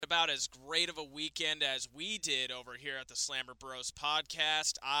about as great of a weekend as we did over here at the Slammer Bros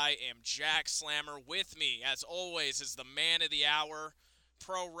podcast. I am Jack Slammer. With me, as always, is the man of the hour,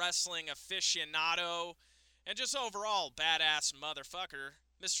 pro wrestling aficionado, and just overall badass motherfucker,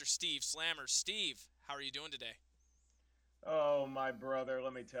 Mr. Steve Slammer. Steve, how are you doing today? Oh, my brother,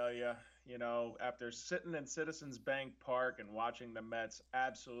 let me tell you, after sitting in Citizens Bank Park and watching the Mets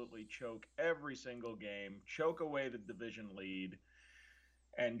absolutely choke every single game, choke away the division lead,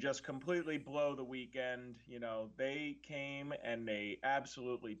 and just completely blow the weekend, they came and they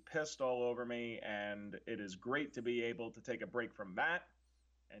absolutely pissed all over me. And it is great to be able to take a break from that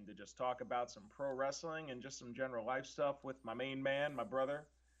and to just talk about some pro wrestling and just some general life stuff with my main man, my brother.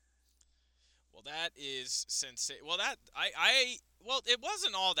 Well, that is sensational. Well, it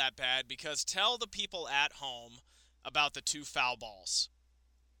wasn't all that bad because tell the people at home about the two foul balls.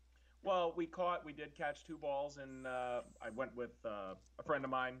 Well, we did catch two balls, and I went with a friend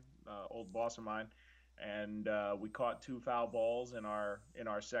of mine, old boss of mine, and we caught two foul balls in our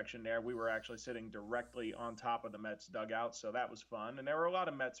section there. We were actually sitting directly on top of the Mets dugout, so that was fun. And there were a lot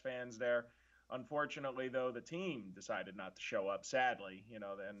of Mets fans there. Unfortunately, though, the team decided not to show up. Sadly,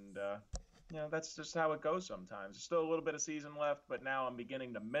 that's just how it goes sometimes. There's still a little bit of season left, but now I'm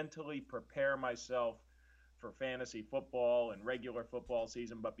beginning to mentally prepare myself for fantasy football and regular football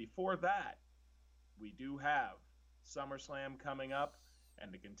season. But before that, we do have SummerSlam coming up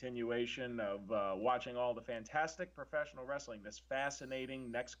and the continuation of watching all the fantastic professional wrestling, this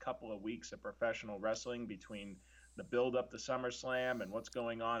fascinating next couple of weeks of professional wrestling between the build up to SummerSlam and what's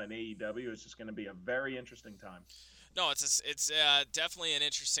going on in AEW. It's just going to be a very interesting time. No, it's definitely an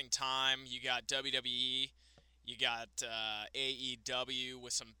interesting time. You got WWE, you got AEW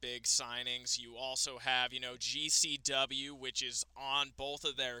with some big signings. You also have, GCW, which is on both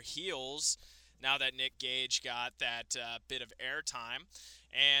of their heels now that Nick Gage got that bit of airtime.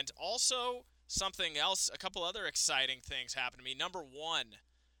 And also something else, a couple other exciting things happened to me. Number one,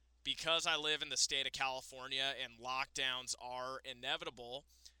 because I live in the state of California and lockdowns are inevitable,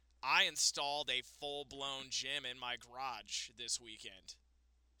 I installed a full-blown gym in my garage this weekend.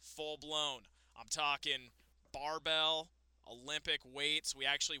 Full-blown. I'm talking barbell, Olympic weights. We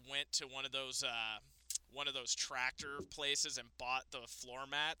actually went to one of those tractor places and bought the floor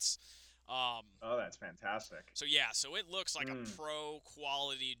mats. Oh, that's fantastic. So it looks like a Mm. pro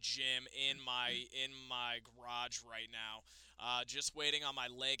quality gym in my garage right now. Just waiting on my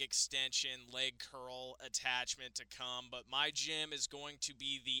leg extension, leg curl attachment to come. But my gym is going to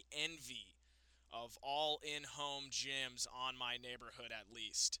be the envy of all in-home gyms on my neighborhood, at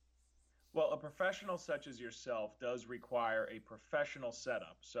least. Well, a professional such as yourself does require a professional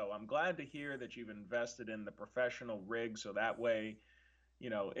setup. So I'm glad to hear that you've invested in the professional rig, so that way,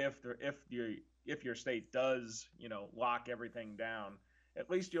 if your state does, lock everything down, at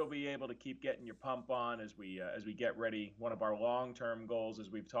least you'll be able to keep getting your pump on as we get ready. One of our long-term goals, as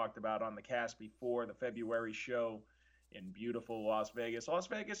we've talked about on the cast before, the February show in beautiful Las Vegas. Las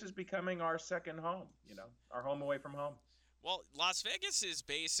Vegas is becoming our second home, our home away from home. Well, Las Vegas is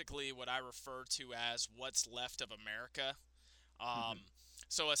basically what I refer to as what's left of America. Um,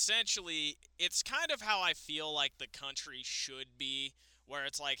 so essentially, it's kind of how I feel like the country should be, where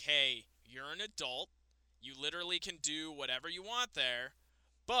it's like, hey, you're an adult, you literally can do whatever you want there,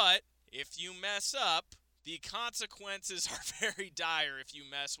 but if you mess up, the consequences are very dire if you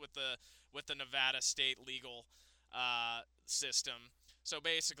mess with the Nevada state legal system. So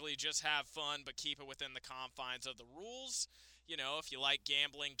basically, just have fun, but keep it within the confines of the rules. If you like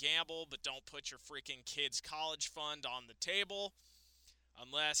gambling, gamble, but don't put your freaking kid's college fund on the table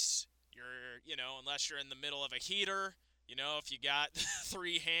unless unless you're in the middle of a heater. If you got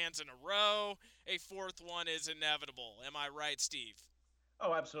three hands in a row, a fourth one is inevitable. Am I right, Steve?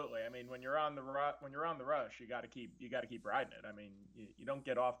 Oh, absolutely. I mean, when you're on the rush, you got to keep riding it. I mean, you don't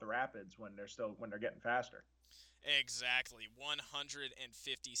get off the rapids when they're getting faster. Exactly,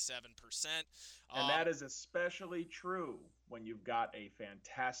 157%. And that is especially true when you've got a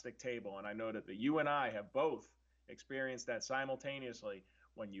fantastic table. And I know that you and I have both experienced that simultaneously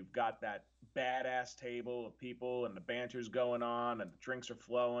when you've got that badass table of people and the banter's going on and the drinks are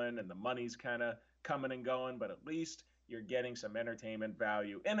flowing and the money's kind of coming and going, but at least you're getting some entertainment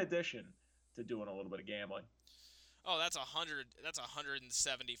value in addition to doing a little bit of gambling. Oh, that's 100. That's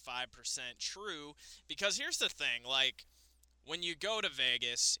 175% true. Because here's the thing, like when you go to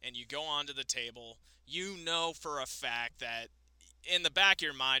Vegas and you go onto the table, you know for a fact that in the back of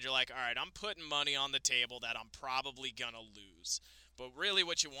your mind, you're like, all right, I'm putting money on the table that I'm probably gonna lose. But really,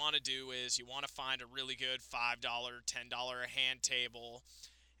 what you want to do is you want to find a really good $5, $10 a hand table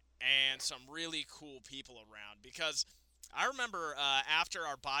and some really cool people around because I remember after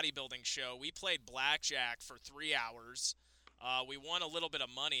our bodybuilding show, we played blackjack for 3 hours. We won a little bit of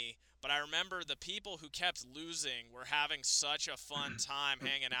money, but I remember the people who kept losing were having such a fun time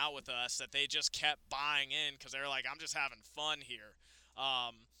hanging out with us that they just kept buying in because they were like, "I'm just having fun here."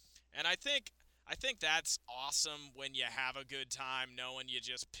 And I think that's awesome when you have a good time, knowing you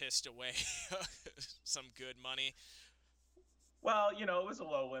just pissed away some good money. Well, it was a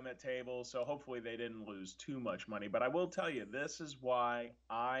low limit table, so hopefully they didn't lose too much money. But I will tell you, this is why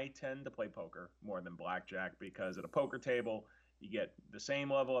I tend to play poker more than blackjack, because at a poker table, you get the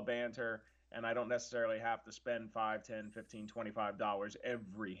same level of banter, and I don't necessarily have to spend 5, 10, 15, $25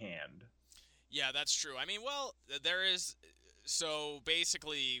 every hand. Yeah, that's true. I mean, well, there is. So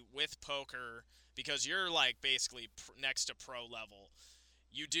basically, with poker, because you're like basically next to pro level,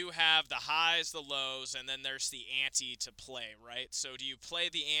 you do have the highs, the lows, and then there's the ante to play, right? So do you play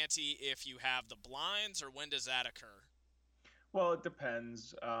the ante if you have the blinds, or when does that occur? Well, it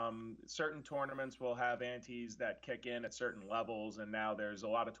depends. Certain tournaments will have antes that kick in at certain levels, and now there's a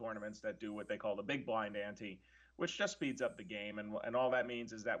lot of tournaments that do what they call the big blind ante, which just speeds up the game. And all that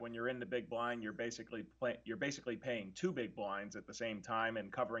means is that when you're in the big blind, you're basically paying two big blinds at the same time and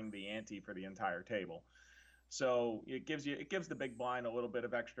covering the ante for the entire table. So it gives the big blind a little bit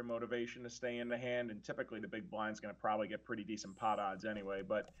of extra motivation to stay in the hand, and typically the big blind's going to probably get pretty decent pot odds anyway.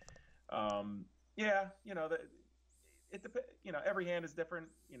 But yeah, every hand is different.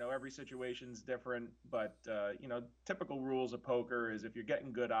 Every situation's different. But typical rules of poker is if you're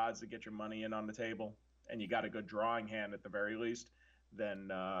getting good odds to get your money in on the table, and you got a good drawing hand at the very least,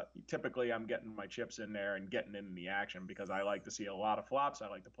 then typically I'm getting my chips in there and getting in the action, because I like to see a lot of flops. I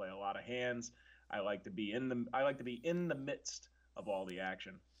like to play a lot of hands. I like to be in the midst of all the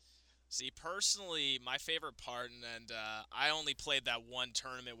action. See, personally, my favorite part, and I only played that one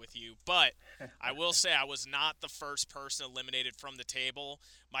tournament with you, but I will say I was not the first person eliminated from the table.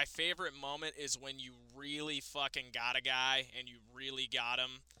 My favorite moment is when you really fucking got a guy and you really got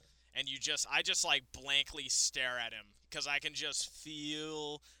him, and I just like blankly stare at him because I can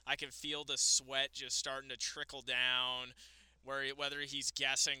feel the sweat just starting to trickle down, whether he's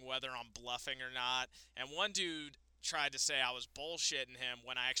guessing whether I'm bluffing or not. And one dude tried to say I was bullshitting him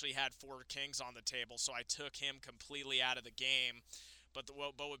when I actually had four kings on the table, so I took him completely out of the game. But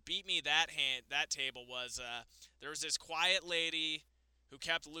what beat me that table was there was this quiet lady who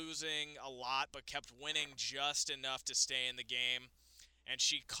kept losing a lot but kept winning just enough to stay in the game, and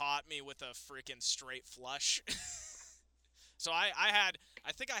she caught me with a freaking straight flush. So I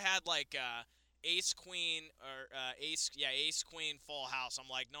think I had like ace queen or ace queen full house. I'm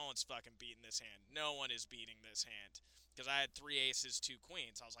like, no one's fucking beating this hand. No one is beating this hand because I had three aces, two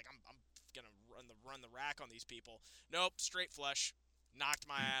queens. I was like, I'm gonna run the rack on these people. Nope, straight flush, knocked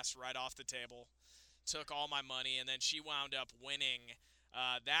my ass right off the table, took all my money, and then she wound up winning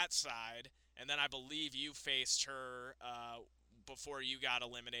that side. And then I believe you faced her before you got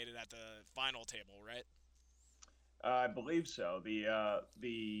eliminated at the final table, right? I believe so.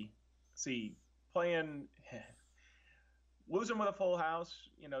 The see playing losing with a full house,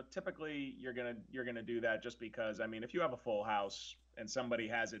 typically you're gonna do that just because, I mean, if you have a full house and somebody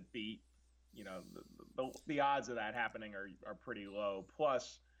has it beat, the odds of that happening are pretty low.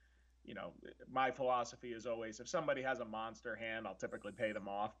 Plus, my philosophy is always, if somebody has a monster hand, I'll typically pay them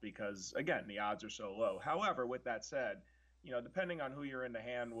off because, again, the odds are so low. However, with that said, depending on who you're in the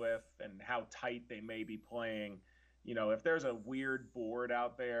hand with and how tight they may be playing, if there's a weird board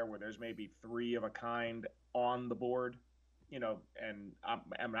out there where there's maybe three of a kind on the board, and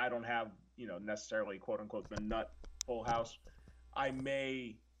I don't have, necessarily quote unquote the nut full house, I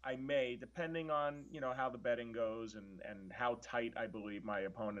may, depending on, how the betting goes and how tight I believe my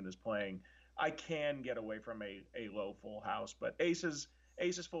opponent is playing, I can get away from a low full house. But aces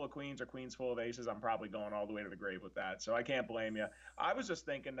full of queens or queens full of aces, I'm probably going all the way to the grave with that. So I can't blame you. I was just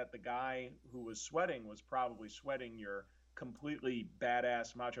thinking that the guy who was sweating was probably sweating your completely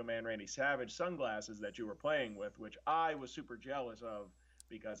badass Macho Man Randy Savage sunglasses that you were playing with, which I was super jealous of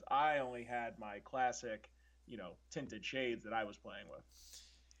because I only had my classic, tinted shades that I was playing with.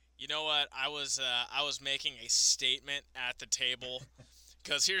 You know what? I was making a statement at the table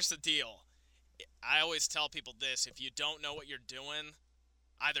because here's the deal. I always tell people this: if you don't know what you're doing,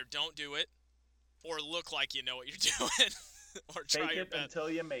 either don't do it or look like you know what you're doing or try Fake your it best. until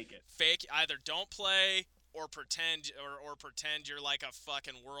you make it. Fake either don't play or pretend you're like a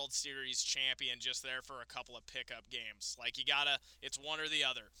fucking World Series champion just there for a couple of pickup games. Like it's one or the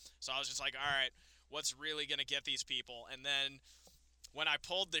other. So I was just like, all right, what's really gonna get these people? And then when I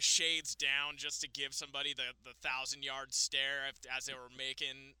pulled the shades down just to give somebody the 1,000-yard stare as they were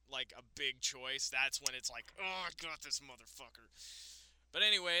making like a big choice, that's when it's like, oh, I got this motherfucker. But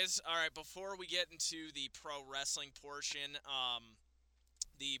anyways, all right, before we get into the pro wrestling portion,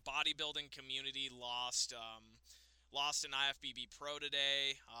 the bodybuilding community lost an IFBB pro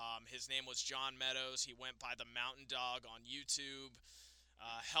today. His name was John Meadows. He went by the Mountain Dog on YouTube.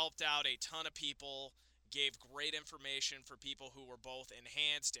 Helped out a ton of people. Gave great information for people who were both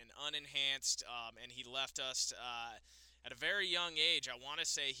enhanced and unenhanced, and he left us at a very young age. I want to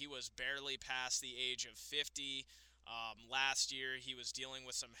say he was barely past the age of 50. Last year, he was dealing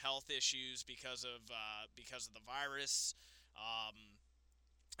with some health issues because of the virus,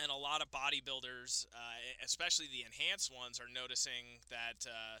 and a lot of bodybuilders, especially the enhanced ones, are noticing that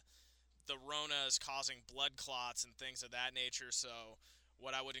the Rona is causing blood clots and things of that nature. So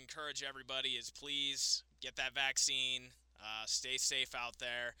what I would encourage everybody is please get that vaccine, stay safe out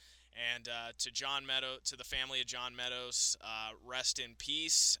there, and to the family of John Meadows, rest in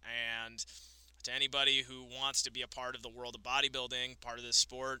peace, and to anybody who wants to be a part of the world of bodybuilding, part of this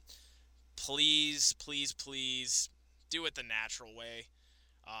sport, please, please, please do it the natural way,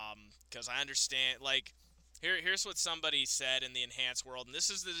 because I understand, like, Here's what somebody said in the enhanced world, and this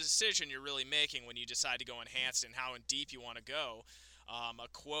is the decision you're really making when you decide to go enhanced and how in deep you want to go. A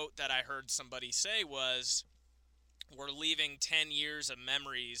quote that I heard somebody say was, we're leaving 10 years of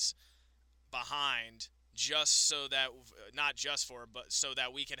memories behind just so that, not just for, but so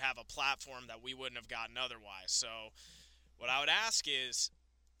that we could have a platform that we wouldn't have gotten otherwise. So what I would ask is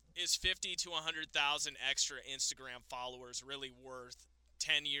 50 to 100,000 extra Instagram followers really worth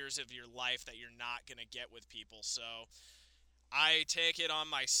 10 years of your life that you're not going to get with people? So I take it on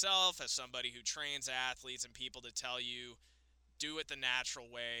myself as somebody who trains athletes and people to tell you, do it the natural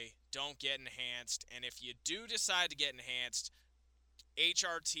way. Don't get enhanced. And if you do decide to get enhanced,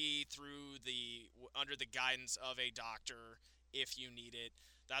 HRT under the guidance of a doctor if you need it.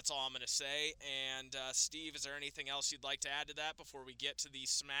 That's all I'm going to say. And Steve, is there anything else you'd like to add to that before we get to the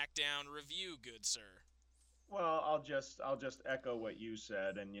Smackdown review, good sir? Well, I'll just echo what you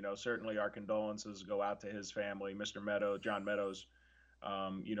said, and certainly our condolences go out to his family, Mr. Meadows, John Meadows.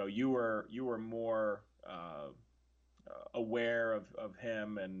 You were more aware of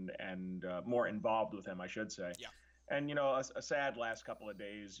him and more involved with him, I should say. Yeah. And a sad last couple of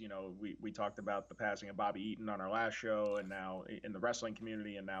days. We talked about the passing of Bobby Eaton on our last show, and now in the wrestling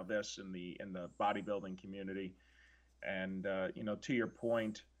community, and now this in the bodybuilding community. And to your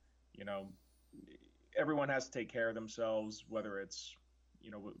point, everyone has to take care of themselves, whether it's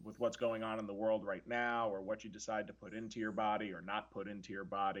with what's going on in the world right now, or what you decide to put into your body or not put into your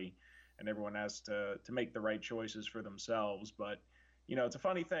body, and everyone has to make the right choices for themselves. But it's a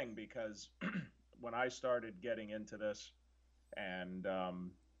funny thing, because when I started getting into this and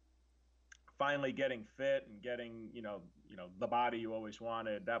finally getting fit and getting the body you always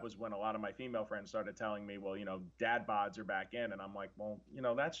wanted, that was when a lot of my female friends started telling me, well, dad bods are back in. And I'm like, well,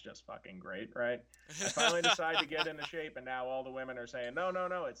 that's just fucking great, right? I finally decided to get into shape, and now all the women are saying, no,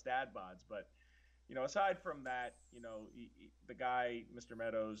 it's dad bods. But aside from that, the guy, Mr.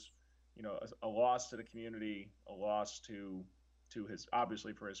 Meadows, a loss to the community, a loss to his,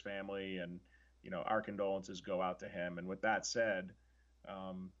 obviously, for his family, and our condolences go out to him. And with that said,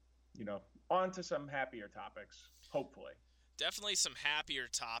 on to some happier topics, hopefully. Definitely some happier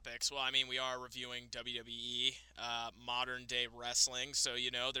topics. Well, I mean, we are reviewing WWE, modern day wrestling, so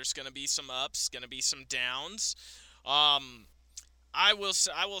there's going to be some ups, going to be some downs. I will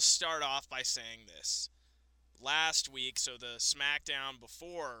start off by saying this. Last week, so the Smackdown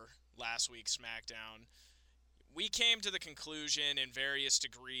before last week's Smackdown, we came to the conclusion in various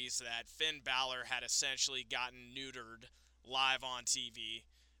degrees that Finn Balor had essentially gotten neutered live on TV.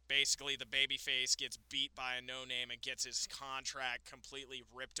 Basically, the babyface gets beat by a no-name and gets his contract completely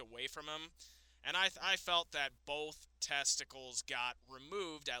ripped away from him. And I felt that both testicles got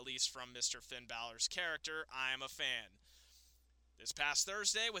removed, at least from Mr. Finn Balor's character. I am a fan. This past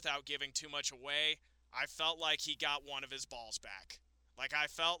Thursday, without giving too much away, I felt like he got one of his balls back. Like, I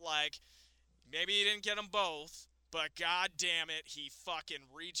felt like maybe he didn't get them both, but god damn it, he fucking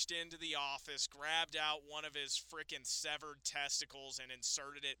reached into the office, grabbed out one of his freaking severed testicles, and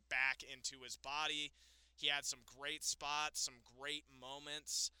inserted it back into his body. He had some great spots, some great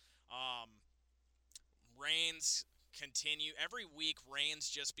moments. Reigns continue. Every week, Reigns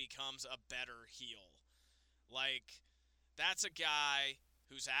just becomes a better heel. Like, that's a guy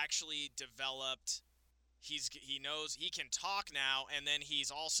who's actually developed. He knows he can talk now, and then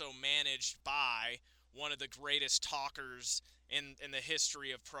he's also managed by one of the greatest talkers in the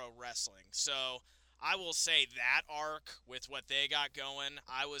history of pro wrestling. So I will say that arc with what they got going,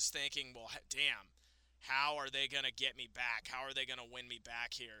 I was thinking, well, damn, how are they going to get me back? How are they going to win me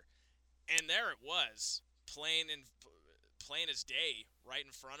back here? And there it was, plain as day, right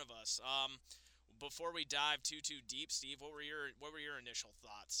in front of us. Before we dive too deep, Steve, what were your initial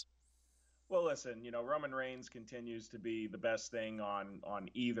thoughts? Well, listen, Roman Reigns continues to be the best thing on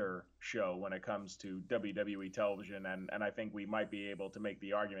either show when it comes to WWE television, and I think we might be able to make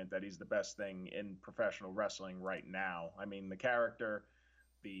the argument that he's the best thing in professional wrestling right now. I mean, the character,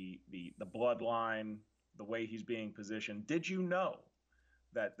 the bloodline, the way he's being positioned. Did you know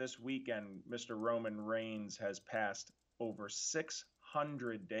that this weekend Mr. Roman Reigns has passed over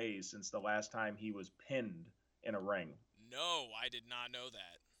 600 days since the last time he was pinned in a ring? No, I did not know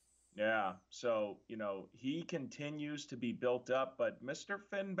that. Yeah. So, he continues to be built up, but Mr.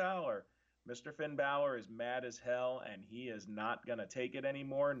 Finn Balor is mad as hell, and he is not going to take it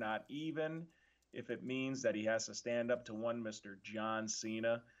anymore, not even if it means that he has to stand up to one Mr. John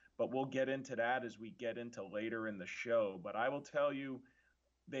Cena. But we'll get into that as we get into later in the show. But I will tell you,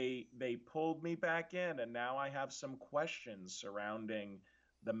 they pulled me back in, and now I have some questions surrounding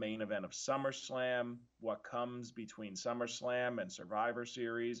the main event of SummerSlam, what comes between SummerSlam and Survivor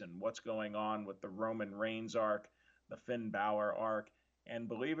Series, and what's going on with the Roman Reigns arc, the Finn Balor arc, and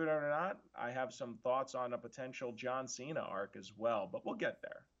believe it or not, I have some thoughts on a potential John Cena arc as well. But we'll get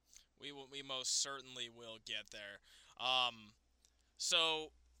there. We most certainly will get there.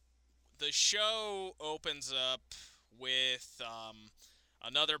 So the show opens up with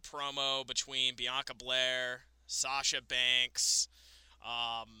another promo between Bianca Belair, Sasha Banks,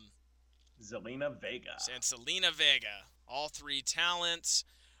 um, Zelina Vega. and Selena Vega. All three talents.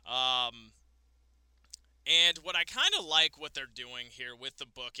 Um, and what I kind of like what they're doing here with the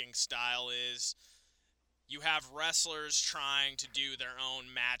booking style is you have wrestlers trying to do their own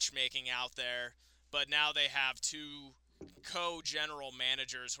matchmaking out there, but now they have two co-general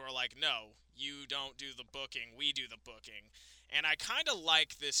managers who are like, no, you don't do the booking, we do the booking. And I kind of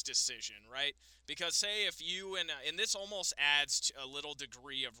like this decision, right? Because say if you and this almost adds to a little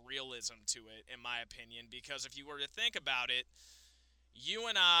degree of realism to it, in my opinion, because if you were to think about it, you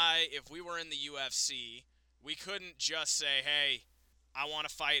and I, if we were in the UFC, we couldn't just say, hey, I want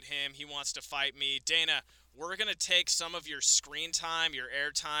to fight him, he wants to fight me. Dana, we're going to take some of your screen time, your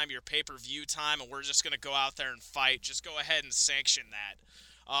air time, your pay-per-view time, and we're just going to go out there and fight. Just go ahead and sanction that.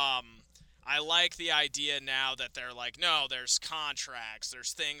 I like the idea now that they're like, no, there's contracts,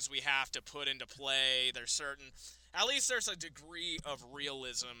 there's things we have to put into play, at least there's a degree of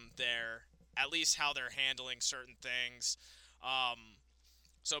realism there, at least how they're handling certain things.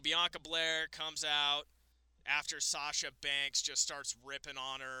 So Bianca Belair comes out after Sasha Banks just starts ripping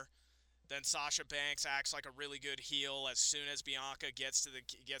on her. Then Sasha Banks acts like a really good heel. As soon as Bianca gets to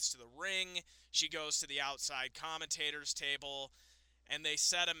the ring, she goes to the outside commentators table, and they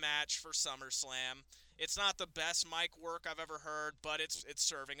set a match for SummerSlam. It's not the best mic work I've ever heard, but it's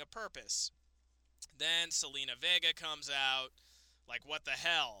serving a purpose. Then Selena Vega comes out, like, what the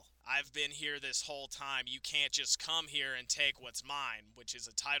hell? I've been here this whole time. You can't just come here and take what's mine, which is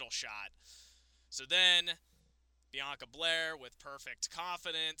a title shot. So then Bianca Belair, with perfect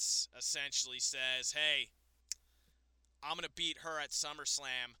confidence, essentially says, hey, I'm going to beat her at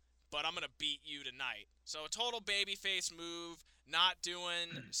SummerSlam, but I'm going to beat you tonight. So a total babyface move, not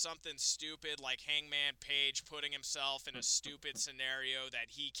doing something stupid like Hangman Page putting himself in a stupid scenario that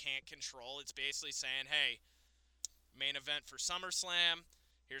he can't control. It's basically saying, hey, main event for SummerSlam,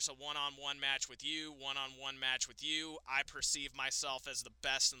 here's a one-on-one match with you, one-on-one match with you. I perceive myself as the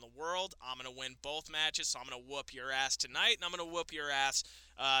best in the world. I'm going to win both matches, so I'm going to whoop your ass tonight, and I'm going to whoop your ass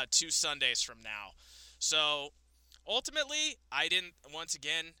 2 Sundays from now. So ultimately, I didn't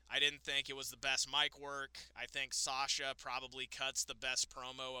think it was the best mic work. I think Sasha probably cuts the best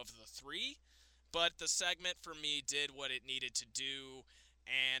promo of the three, but the segment for me did what it needed to do,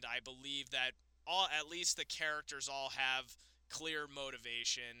 and I believe that at least the characters all have clear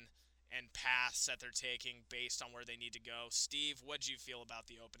motivation and paths that they're taking based on where they need to go. Steve, what'd you feel about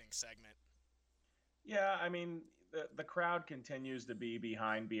the opening segment? Yeah, I mean, the crowd continues to be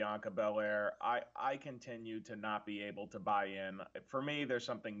behind Bianca Belair. I continue to not be able to buy in. For me, there's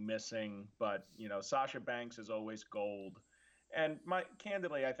something missing, but Sasha Banks is always gold. And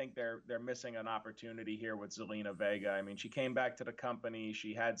candidly, I think they're missing an opportunity here with Zelina Vega. I mean, she came back to the company,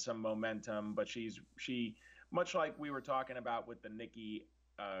 she had some momentum, but she much like we were talking about with the Nikki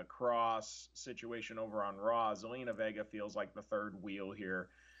Cross situation over on Raw, Zelina Vega feels like the third wheel here.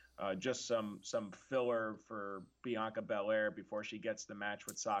 Just some filler for Bianca Belair before she gets the match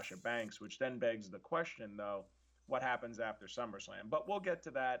with Sasha Banks, which then begs the question, though, what happens after SummerSlam. But we'll get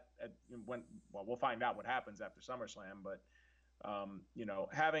to that we'll find out what happens after SummerSlam. But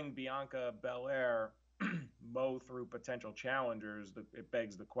having Bianca Belair mow through potential challengers, it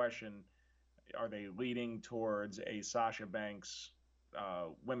begs the question: are they leading towards a Sasha Banks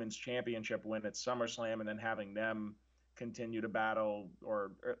women's championship win at SummerSlam, and then having them continue to battle,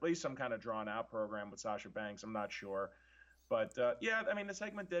 or at least some kind of drawn out program with Sasha Banks? I'm not sure. But yeah, I mean, the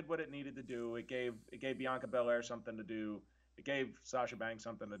segment did what it needed to do. It gave Bianca Belair something to do. It gave Sasha Banks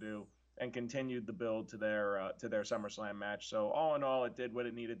something to do, and continued the build to their SummerSlam match. So all in all, it did what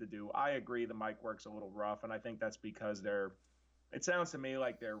it needed to do. I agree the mic work's a little rough, and I think that's because it sounds to me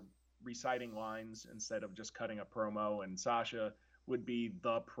like they're reciting lines instead of just cutting a promo. And Sasha would be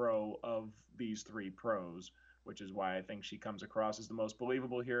the pro of these three pros, which is why I think she comes across as the most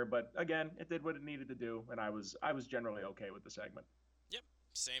believable here. But again, it did what it needed to do, and I was generally okay with the segment. Yep,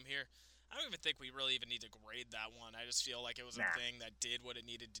 same here. I don't even think we really even need to grade that one. I just feel like it was a thing that did what it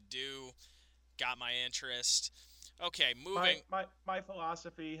needed to do, got my interest. Okay, moving. My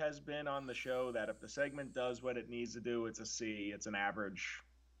philosophy has been on the show that if the segment does what it needs to do, it's a C. It's an average.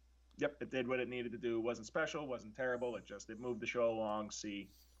 Yep, it did what it needed to do. It wasn't special, wasn't terrible. It moved the show along. C.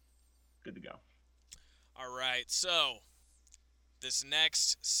 Good to go. All right, so this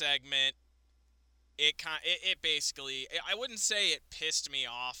next segment, it basically, I wouldn't say it pissed me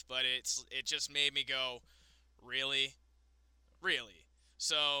off, but it just made me go, really?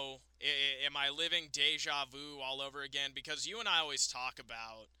 So, am I living deja vu all over again? Because you and I always talk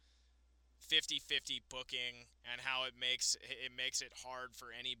about 50-50 booking and how it makes it hard for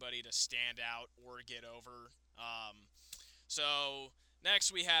anybody to stand out or get over. So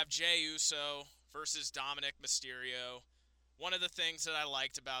next we have Jey Uso versus Dominic Mysterio. One of the things that I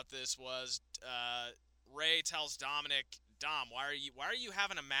liked about this was Ray tells Dominic, Dom, why are you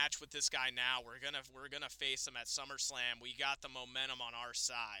having a match with this guy now? We're gonna face him at SummerSlam. We got the momentum on our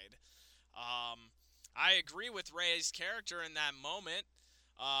side. I agree with Ray's character in that moment,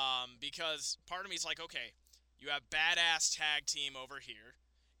 because part of me is like, okay, you have badass tag team over here.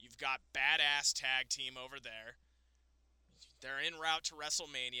 You've got badass tag team over there. They're en route to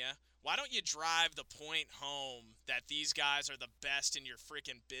WrestleMania. Why don't you drive the point home that these guys are the best in your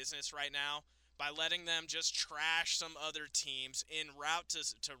freaking business right now by letting them just trash some other teams en route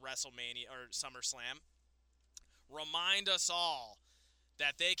to WrestleMania or SummerSlam? Remind us all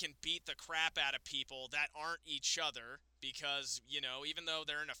that they can beat the crap out of people that aren't each other because, even though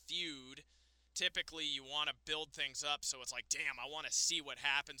they're in a feud, typically you want to build things up so it's like, damn, I want to see what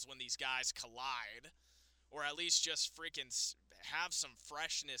happens when these guys collide. Or at least just freaking have some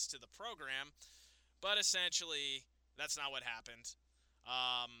freshness to the program. But essentially, that's not what happened.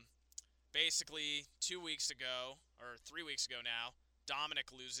 Basically, 2 weeks ago, or 3 weeks ago now,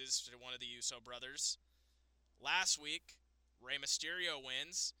 Dominic loses to one of the Uso brothers. Last week, Rey Mysterio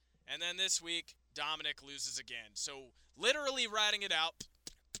wins. And then this week, Dominic loses again. So, literally writing it out,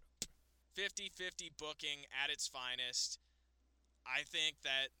 50-50 booking at its finest. I think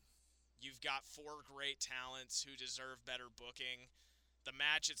that you've got four great talents who deserve better booking. The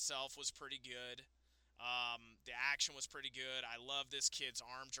match itself was pretty good. The action was pretty good. I love this kid's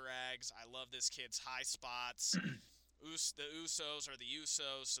arm drags. I love this kid's high spots. The Usos are the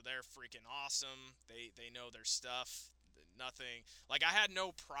Usos, so they're freaking awesome. They know their stuff. Nothing. Like, I had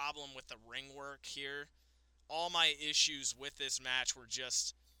no problem with the ring work here. All my issues with this match were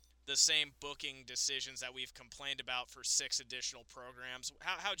just the same booking decisions that we've complained about for 6 additional programs.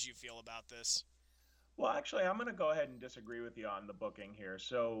 How'd you feel about this? Well, actually, I'm going to go ahead and disagree with you on the booking here.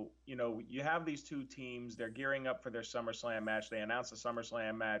 So, you have these two teams. They're gearing up for their SummerSlam match. They announced a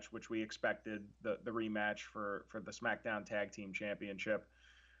SummerSlam match, which we expected, the rematch for the Smackdown Tag Team Championship.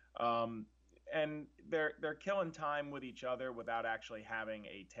 And they're killing time with each other without actually having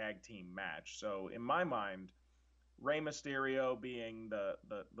a tag team match. So, in my mind, Rey Mysterio being the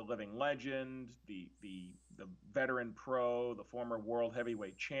living legend, the veteran pro, the former world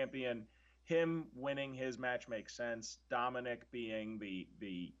heavyweight champion, him winning his match makes sense. Dominic being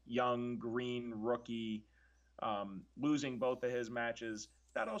the young green rookie, losing both of his matches,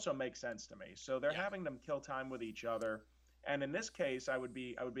 that also makes sense to me. So they're having them kill time with each other. And in this case, I would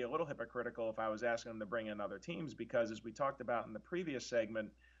be a little hypocritical if I was asking them to bring in other teams, because as we talked about in the previous segment,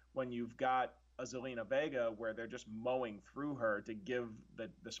 when you've got a Zelina Vega where they're just mowing through her to give the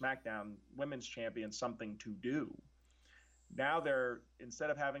SmackDown Women's Champion something to do. Now instead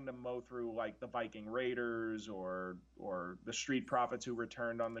of having to mow through like the Viking Raiders or the Street Profits who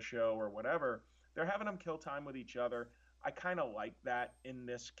returned on the show or whatever, they're having them kill time with each other. I kind of like that in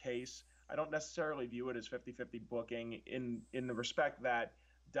this case. I don't necessarily view it as 50-50 booking in the respect that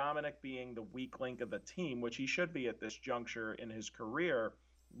Dominic being the weak link of the team, which he should be at this juncture in his career,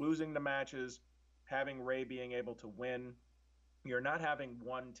 losing the matches, having Ray being able to win. You're not having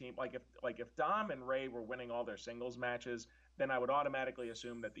one team like if Dom and Ray were winning all their singles matches, then I would automatically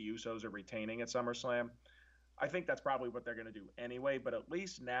assume that the Usos are retaining at SummerSlam. I think that's probably what they're going to do anyway, but at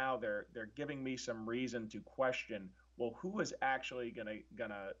least now they're giving me some reason to question, well, who is actually going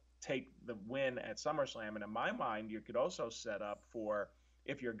to take the win at SummerSlam? And in my mind, you could also set up for,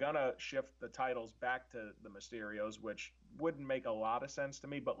 if you're going to shift the titles back to the Mysterios, which wouldn't make a lot of sense to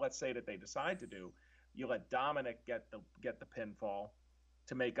me, but let's say that they decide to do, you let Dominic get the pinfall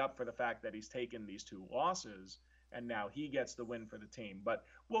to make up for the fact that he's taken these two losses, and now he gets the win for the team. But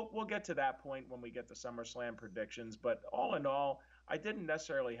we'll get to that point when we get to SummerSlam predictions. But all in all, I didn't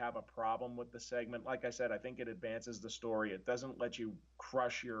necessarily have a problem with the segment. Like I said, I think it advances the story. It doesn't let you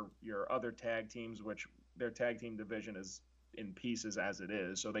crush your other tag teams, which their tag team division is in pieces as it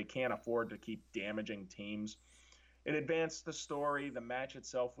is, so they can't afford to keep damaging teams. It advanced the story. The match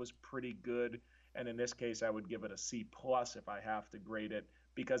itself was pretty good, and in this case, I would give it a C plus if I have to grade it,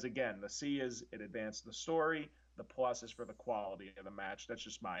 because again, the C is it advanced the story. The plus is for the quality of the match. That's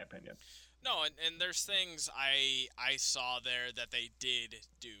just my opinion. No, and there's things I saw there that they did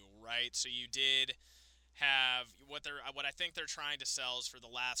do, right? So you did have what I think they're trying to sell is for the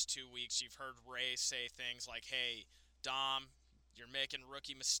last 2 weeks. You've heard Ray say things like, "Hey, Dom, you're making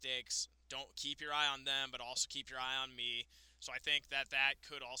rookie mistakes. Don't keep your eye on them, but also keep your eye on me." So I think that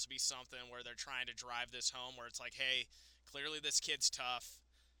could also be something where they're trying to drive this home, where it's like, "Hey, clearly this kid's tough.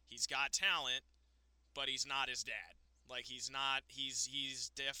 He's got talent, but he's not his dad. Like he's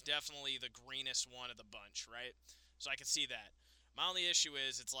definitely the greenest one of the bunch, right?" So I can see that. My only issue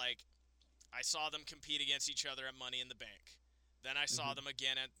is it's like I saw them compete against each other at Money in the Bank. Then I saw them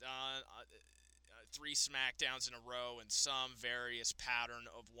again at 3 Smackdowns in a row in some various pattern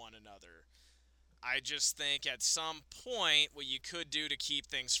of one another. I just think at some point what you could do to keep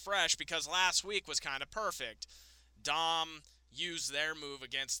things fresh, because last week was kind of perfect. Dom used their move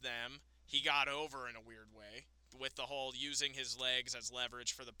against them. He got over in a weird way with the whole using his legs as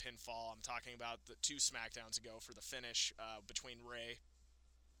leverage for the pinfall. I'm talking about the 2 Smackdowns ago for the finish between Ray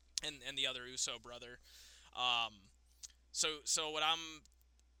and the other Uso brother. So what I'm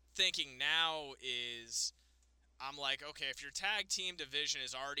thinking now is I'm like, okay, if your tag team division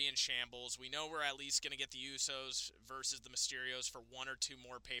is already in shambles, we know we're at least going to get the Usos versus the Mysterios for 1 or 2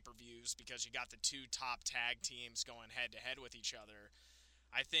 more pay-per-views because you got the 2 top tag teams going head-to-head with each other.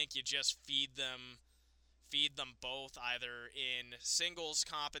 I think you just feed them both either in singles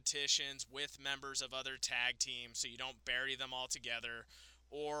competitions with members of other tag teams so you don't bury them all together,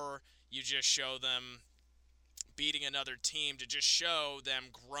 or you just show them beating another team to just show them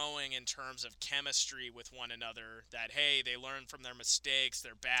growing in terms of chemistry with one another, that, hey, they learned from their mistakes,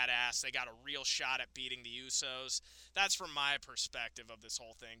 they're badass, they got a real shot at beating the Usos. That's from my perspective of this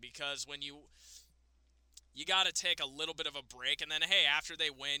whole thing, because when you got to take a little bit of a break, and then, hey, after they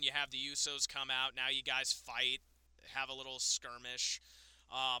win, you have the Usos come out, now you guys fight, have a little skirmish.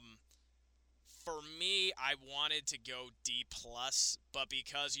 For me, I wanted to go D+, but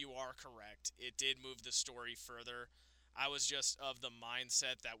because you are correct, it did move the story further. I was just of the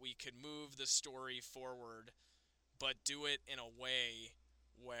mindset that we could move the story forward, but do it in a way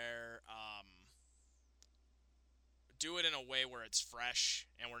where it's fresh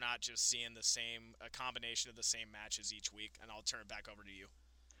and we're not just seeing a combination of the same matches each week. And I'll turn it back over to you.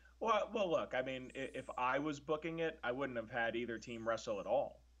 Well, look, I mean, if I was booking it, I wouldn't have had either team wrestle at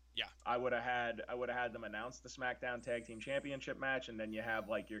all. Yeah, I would have had them announce the SmackDown Tag Team Championship match, and then you have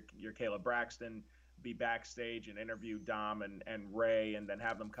like your Kayla Braxton be backstage and interview Dom and Ray, and then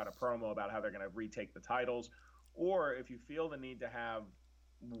have them cut a promo about how they're going to retake the titles. Or if you feel the need to have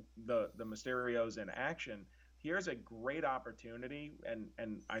the Mysterios in action, here's a great opportunity,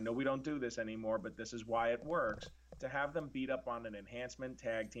 and I know we don't do this anymore, but this is why it works, to have them beat up on an enhancement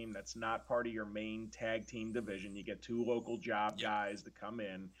tag team that's not part of your main tag team division. You get 2 local job guys to come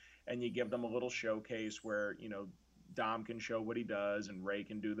in, and you give them a little showcase where, Dom can show what he does and Ray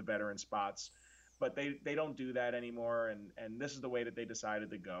can do the veteran spots. But they don't do that anymore, and this is the way that they decided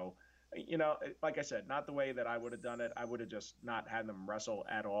to go. Like I said, not the way that I would have done it. I would have just not had them wrestle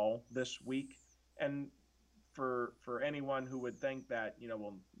at all this week. And for anyone who would think that,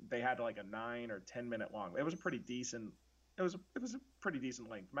 they had like a 9 or 10 minute long, it was a pretty decent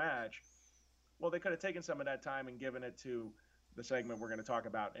length match. Well, they could have taken some of that time and given it to the segment we're going to talk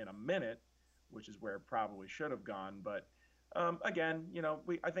about in a minute, which is where it probably should have gone. But again,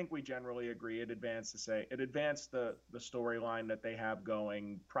 I think we generally agree it advanced the storyline that they have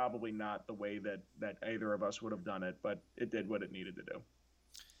going. Probably not the way that either of us would have done it, but it did what it needed to do.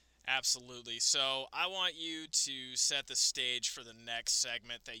 Absolutely. So I want you to set the stage for the next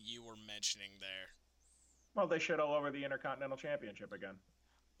segment that you were mentioning there. Well, they shit all over the Intercontinental Championship again.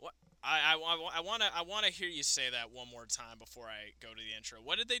 What? I want to hear you say that one more time before I go to the intro.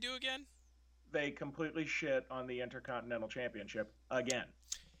 What did they do again? They completely shit on the Intercontinental Championship again.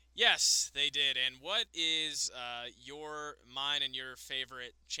 Yes, they did. And what is mine, and your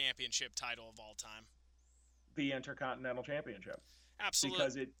favorite championship title of all time? The Intercontinental Championship. Absolutely.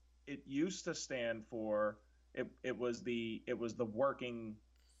 Because it used to stand for it was the working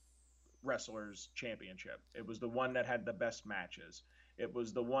wrestlers championship. It was the one that had the best matches. It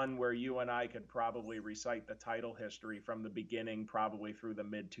was the one where you and I could probably recite the title history from the beginning, probably through the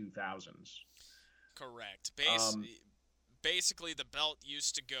mid 2000s. Correct. Um, Basically, the belt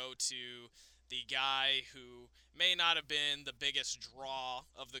used to go to the guy who may not have been the biggest draw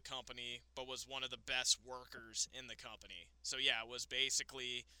of the company, but was one of the best workers in the company. So yeah, it was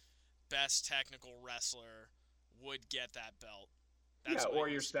basically best technical wrestler would get that belt. yeah, That's what or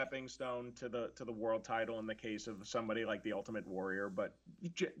it your used to be. stepping stone to the world title in the case of somebody like the Ultimate Warrior. But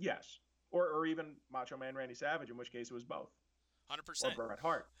yes, or even Macho Man Randy Savage, in which case it was both, or 100%. Bret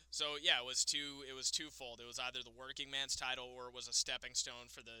Hart. So yeah, it was twofold. It was either the working man's title or it was a stepping stone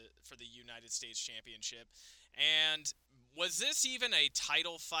for the United States Championship. And was this even a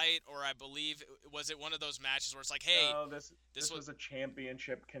title fight, or I believe was it one of those matches where it's like, hey, No, this this this was was a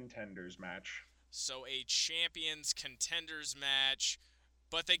championship contenders match. so a champions contenders match,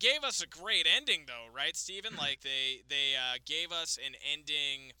 but they gave us a great ending though, right, Steven? Like they gave us an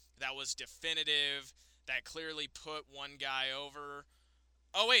ending that was definitive, that clearly put one guy over.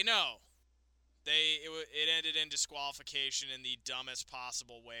 Oh wait, no. It ended in disqualification in the dumbest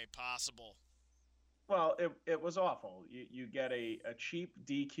possible way possible. Well, it was awful. You get a cheap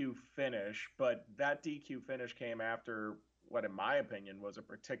DQ finish, but that DQ finish came after what, in my opinion, was a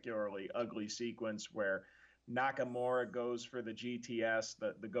particularly ugly sequence where Nakamura goes for the GTS,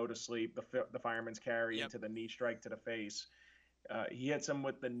 the go to sleep, the fireman's carry Yep. into the knee strike to the face. He hits him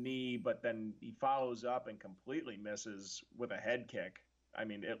with the knee, but then he follows up and completely misses with a head kick. I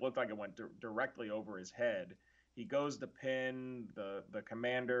mean, it looked like it went directly over his head. He goes to pin the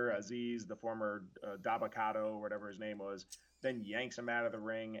commander Aziz, the former Dabakato, whatever his name was, then yanks him out of the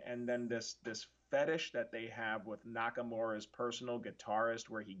ring, and then this fetish that they have with Nakamura's personal guitarist,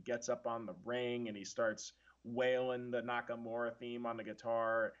 where he gets up on the ring and he starts wailing the Nakamura theme on the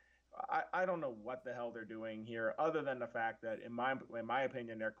guitar. I don't know what the hell they're doing here, other than the fact that in my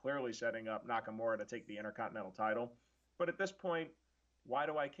opinion, they're clearly setting up Nakamura to take the Intercontinental title. But at this point, why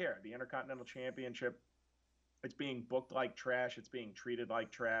do I care? The Intercontinental Championship, it's being booked like trash. It's being treated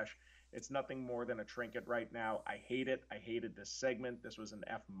like trash. It's nothing more than a trinket right now. I hate it. I hated this segment. This was an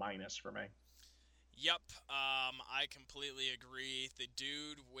F minus for me. Yep. I completely agree. The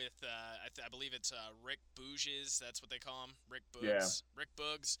dude with I believe it's Rick Booges. That's what they call him. Rick Yeah. Boogs. Rick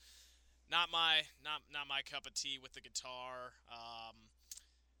Boogs. Not my cup of tea with the guitar.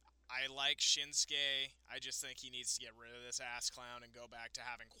 I like Shinsuke. I just think he needs to get rid of this ass clown and go back to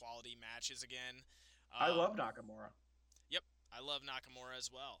having quality matches again. I Um, love Nakamura. yep, I love Nakamura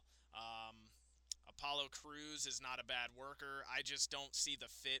as well. Apollo Cruz is not a bad worker. I just don't see the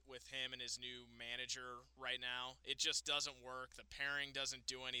fit with him and his new manager right now. It just doesn't work. The pairing doesn't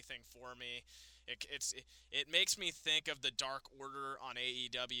do anything for me. It makes me think of the Dark Order on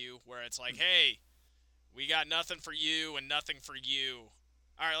AEW, where it's like, hey, we got nothing for you and nothing for you.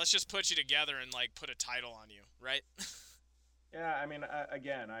 All right, let's just put you together and like put a title on you, right? Yeah, I mean,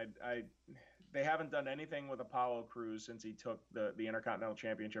 again, they haven't done anything with Apollo Crews since he took the Intercontinental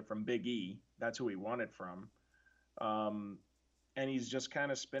Championship from Big E. That's who he won it from. Um, and he's just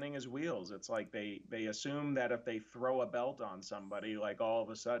kind of spinning his wheels. It's like they assume that if they throw a belt on somebody, like all of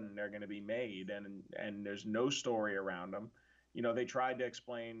a sudden they're going to be made, and there's no story around them. They tried to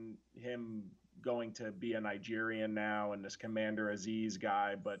explain him going to be a Nigerian now and this Commander Aziz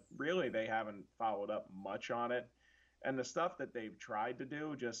guy, but really they haven't followed up much on it. And the stuff that they've tried to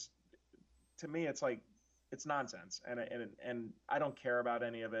do, just to me, it's like it's nonsense, and I don't care about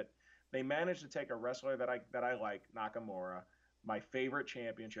any of it. They managed to take a wrestler that I like, Nakamura, my favorite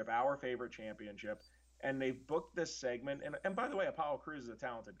championship, our favorite championship, and they've booked this segment. And by the way, Apollo Crews is a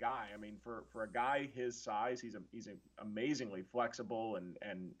talented guy. I mean, for a guy his size, he's amazingly flexible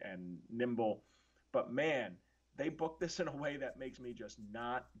and nimble. But man, they booked this in a way that makes me just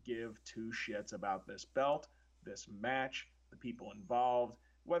not give two shits about this belt, this match, the people involved.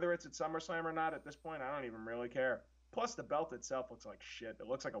 Whether it's at SummerSlam or not, at this point, I don't even really care. Plus, the belt itself looks like shit. It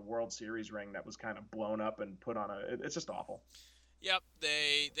looks like a World Series ring that was kind of blown up and put on a. It's just awful. Yep,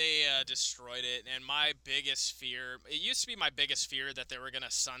 they destroyed it, and my biggest fear, it used to be my biggest fear that they were gonna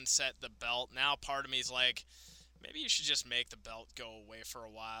sunset the belt. Now part of me is like, maybe you should just make the belt go away for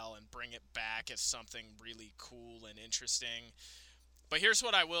a while and bring it back as something really cool and interesting. But here's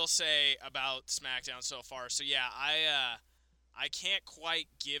what I will say about SmackDown so far. So yeah, I can't quite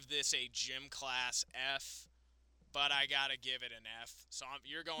give this a gym class F, but I gotta give it an F. So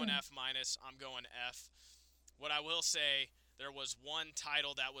you're going F minus, I'm going F. What I will say, there was one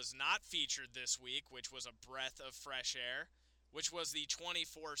title that was not featured this week, which was a breath of fresh air, which was the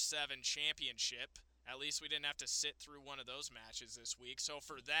 24/7 championship. At least we didn't have to sit through one of those matches this week. So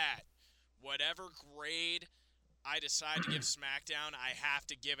for that, whatever grade I decide to give SmackDown, I have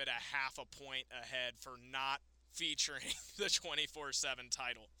to give it a half a point ahead for not featuring the 24/7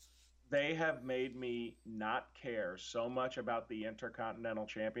 title. They have made me not care so much about the Intercontinental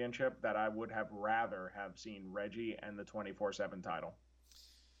Championship that I would have rather have seen Reggie and the 24/7 title.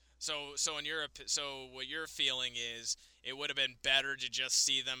 So what you're feeling is it would have been better to just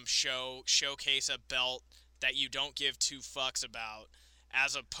see them showcase a belt that you don't give two fucks about,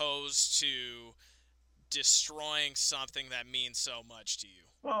 as opposed to destroying something that means so much to you.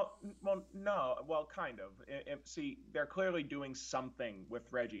 No. Well, kind of. See, they're clearly doing something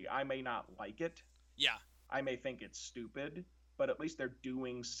with Reggie. I may not like it. Yeah. I may think it's stupid, but at least they're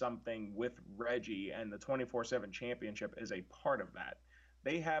doing something with Reggie, and the 24/7 championship is a part of that.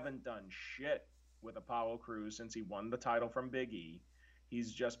 They haven't done shit with Apollo Crews since he won the title from Big E.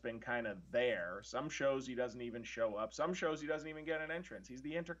 He's just been kind of there. Some shows he doesn't even show up. Some shows he doesn't even get an entrance. He's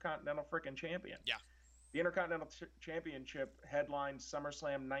the Intercontinental freaking champion. Yeah. The Intercontinental Championship headlined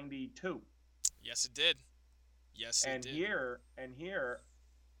SummerSlam 92. Yes, it did. Yes, it did. Here,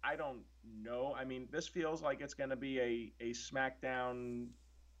 I don't know. I mean, this feels like it's going to be a SmackDown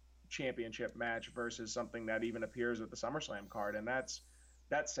championship match versus something that even appears with the SummerSlam card, and that's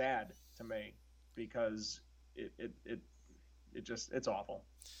sad to me because it's awful.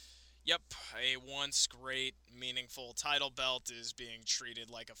 Yep, a once great, meaningful title belt is being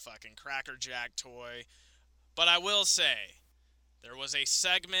treated like a fucking Cracker Jack toy. But I will say, there was a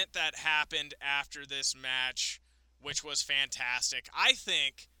segment that happened after this match, which was fantastic. I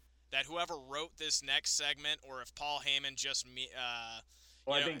think that whoever wrote this next segment, or if Paul Heyman just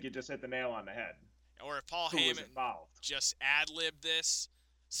I think you just hit the nail on the head. Or if Paul Heyman just ad-libbed this,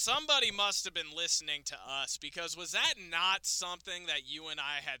 somebody must have been listening to us, because was that not something that you and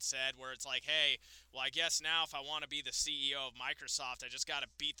I had said where it's like, hey, well, I guess now if I want to be the CEO of Microsoft, I just got to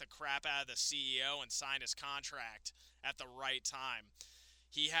beat the crap out of the CEO and sign his contract at the right time.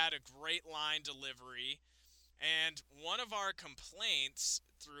 He had a great line delivery, and one of our complaints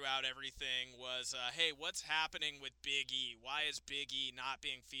throughout everything was, hey, what's happening with Big E? Why is Big E not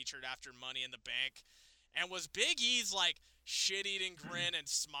being featured after Money in the Bank? And was Big E's like shit-eating grin and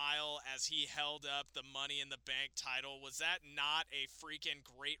smile as he held up the Money in the Bank title, was that not a freaking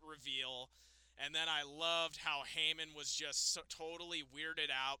great reveal? And then I loved how Heyman was just totally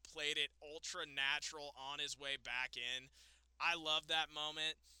weirded out, played it ultra natural on his way back in. I loved that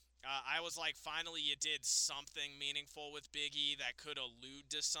moment. I was like, finally you did something meaningful with Big E that could allude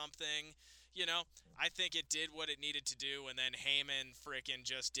to something. You know, I think it did what it needed to do, and then Heyman frickin'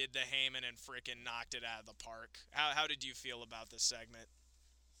 just did the Heyman and frickin' knocked it out of the park. How did you feel about this segment?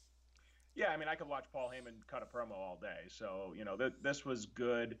 Yeah, I mean, I could watch Paul Heyman cut a promo all day, so, this was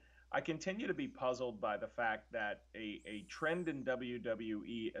good. I continue to be puzzled by the fact that a trend in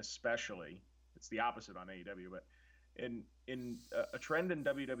WWE especially, it's the opposite on AEW, but in a trend in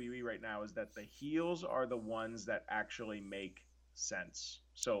WWE right now is that the heels are the ones that actually make sense.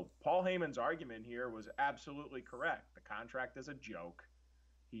 So Paul Heyman's argument here was absolutely correct. The contract is a joke.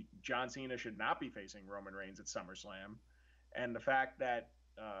 John Cena should not be facing Roman Reigns at SummerSlam, and the fact that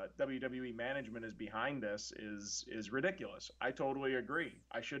WWE management is behind this is ridiculous. I totally agree.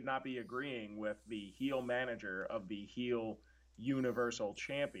 I should not be agreeing with the heel manager of the heel Universal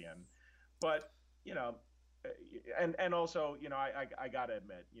Champion, but and also, I gotta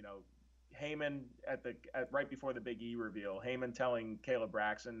admit, Heyman at right before the Big E reveal, Heyman telling Kayla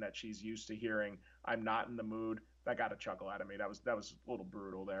Braxton that she's used to hearing "I'm not in the mood." That got a chuckle out of me. That was a little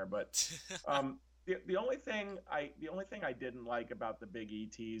brutal there, but the only thing I didn't like about the Big E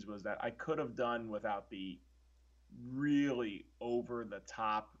tease was that I could have done without the really over the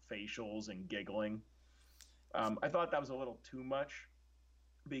top facials and giggling. I thought that was a little too much,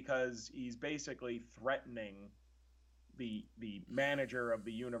 because he's basically threatening the manager of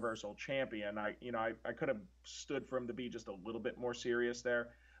the Universal Champion. I could have stood for him to be just a little bit more serious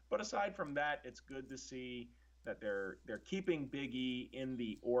there. But aside from that, it's good to see that they're keeping Big E in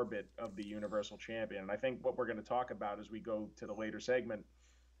the orbit of the Universal Champion. And I think what we're going to talk about as we go to the later segment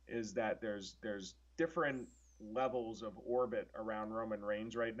is that there's different levels of orbit around Roman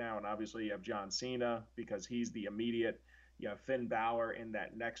Reigns right now. And obviously you have John Cena because he's the immediate. You have Finn Balor in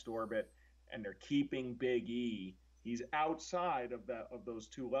that next orbit, and they're keeping Big E. He's outside of those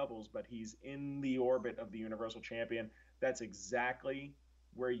two levels, but he's in the orbit of the Universal Champion. That's exactly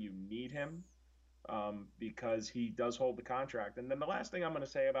where you need him, because he does hold the contract. And then the last thing I'm going to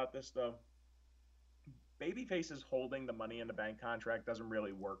say about this, though, babyfaces holding the Money in the Bank contract doesn't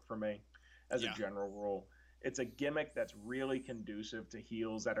really work for me as a general rule. It's a gimmick that's really conducive to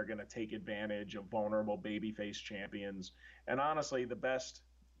heels that are going to take advantage of vulnerable babyface champions. And honestly, the best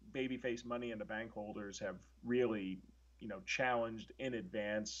babyface Money in the Bank holders have really, challenged in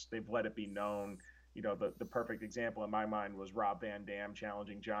advance. They've let it be known. The perfect example in my mind was Rob Van Dam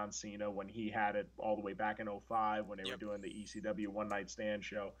challenging John Cena when he had it all the way back in 2005 when they were doing the ECW One Night Stand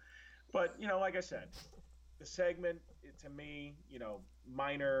show. But, like I said, the segment, to me,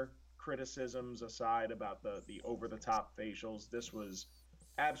 minor criticisms aside about the over-the-top facials, this was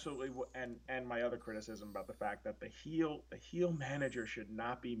absolutely, and my other criticism about the fact that the heel manager should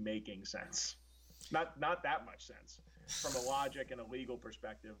not be making sense. Not that much sense from a logic and a legal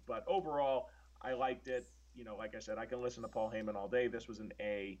perspective, but overall, I liked it. Like I said, I can listen to Paul Heyman all day. This was an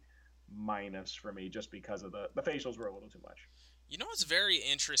A- for me just because of the facials were a little too much. What's very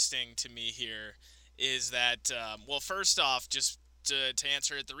interesting to me here is that, first off, just to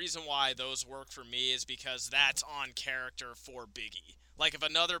answer it, the reason why those work for me is because that's on character for Big E. Like, if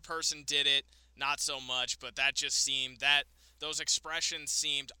another person did it, not so much, but that just seemed that those expressions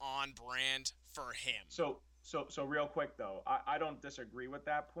seemed on brand for him. So real quick, though, I don't disagree with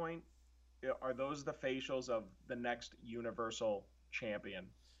that point. Are those the facials of the next Universal Champion?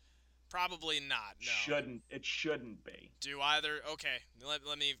 Probably not. No. It shouldn't be. Do either? Okay.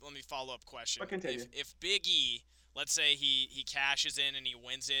 Let me follow up question. But continue. If Big E, let's say he cashes in and he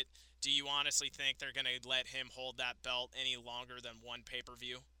wins it, do you honestly think they're gonna let him hold that belt any longer than one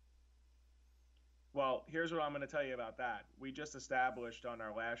pay-per-view? Well, here's what I'm going to tell you about that. We just established on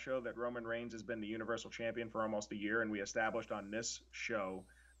our last show that Roman Reigns has been the Universal Champion for almost a year, and we established on this show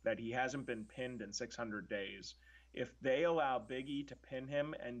that he hasn't been pinned in 600 days. If they allow Big E to pin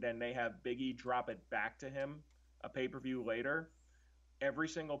him and then they have Big E drop it back to him a pay-per-view later, every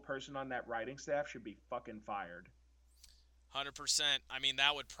single person on that writing staff should be fucking fired. 100%. I mean,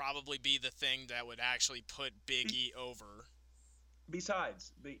 that would probably be the thing that would actually put Big E over.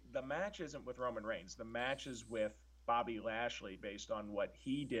 Besides, the match isn't with Roman Reigns. The match is with Bobby Lashley based on what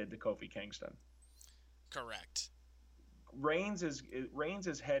he did to Kofi Kingston. Correct. Reigns is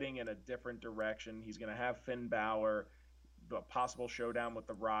heading in a different direction. He's going to have Finn Balor, a possible showdown with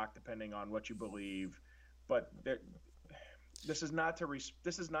The Rock, depending on what you believe. But this is not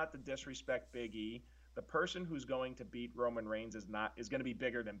to disrespect Big E. The person who's going to beat Roman Reigns is going to be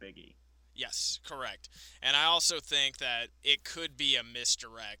bigger than Big E. Yes, correct. And I also think that it could be a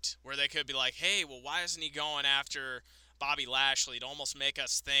misdirect where they could be like, hey, well, why isn't he going after Bobby Lashley to almost make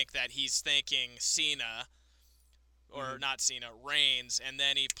us think that he's thinking Cena, or not Cena, Reigns, and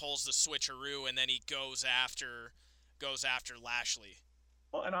then he pulls the switcheroo and then he goes after Lashley.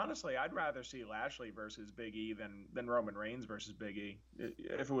 Well, and honestly, I'd rather see Lashley versus Big E than Roman Reigns versus Big E,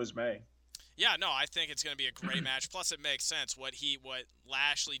 if it was me. Yeah, no, I think it's going to be a great match. Plus, it makes sense. What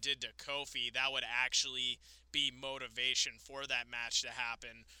Lashley did to Kofi, that would actually be motivation for that match to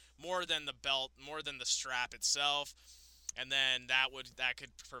happen, more than the belt, more than the strap itself. And then that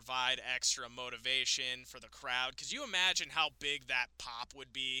could provide extra motivation for the crowd. Because you imagine how big that pop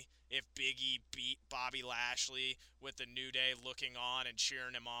would be if Big E beat Bobby Lashley with the New Day looking on and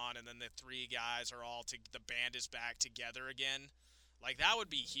cheering him on, and then the three guys are the band is back together again. Like, that would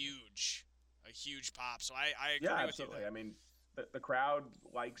be huge. A huge pop. So I agree with you. Yeah, absolutely. I mean, the crowd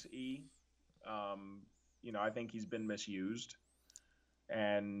likes E. I think he's been misused,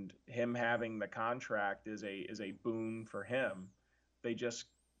 and him having the contract is a boon for him. They just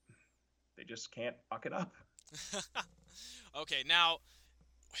can't fuck it up. Okay, now,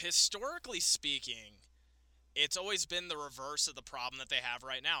 historically speaking, it's always been the reverse of the problem that they have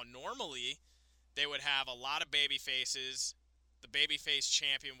right now. Normally, they would have a lot of baby faces. The babyface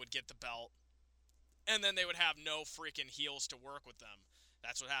champion would get the belt. And then they would have no freaking heels to work with them.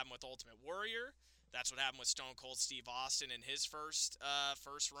 That's what happened with Ultimate Warrior. That's what happened with Stone Cold Steve Austin in his first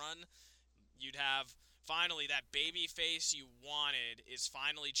run. You'd have, finally, that babyface you wanted is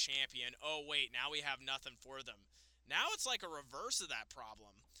finally champion. Oh, wait, now we have nothing for them. Now it's like a reverse of that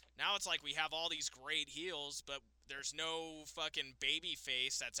problem. Now it's like we have all these great heels, but there's no fucking baby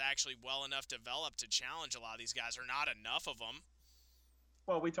face that's actually well enough developed to challenge a lot of these guys, or not enough of them.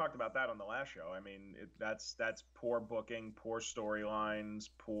 Well, we talked about that on the last show. I mean, that's poor booking, poor storylines,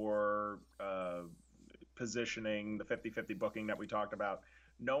 poor positioning, the 50-50 booking that we talked about.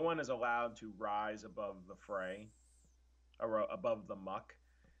 No one is allowed to rise above the fray or above the muck.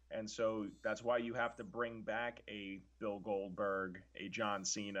 And so that's why you have to bring back a Bill Goldberg, a John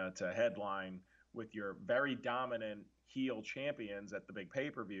Cena to headline with your very dominant heel champions at the big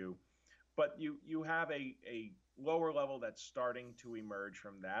pay-per-view. But you have a lower level that's starting to emerge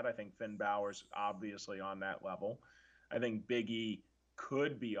from that. I think Finn Balor's obviously on that level. I think Big E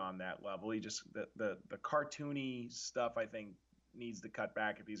could be on that level. He just the cartoony stuff I think needs to cut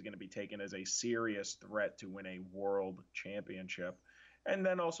back if he's going to be taken as a serious threat to win a world championship. And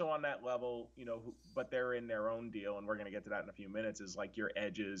then also on that level, but they're in their own deal, and we're going to get to that in a few minutes, is like your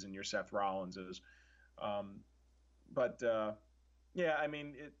Edges and your Seth Rollinses. Yeah, I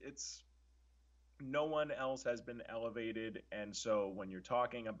mean, it's no one else has been elevated. And so when you're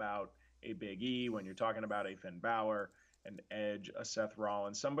talking about a Big E, when you're talking about a Finn Balor, an Edge, a Seth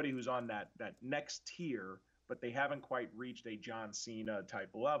Rollins, somebody who's on that next tier, but they haven't quite reached a John Cena type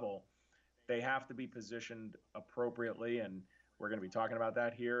level, they have to be positioned appropriately. And we're going to be talking about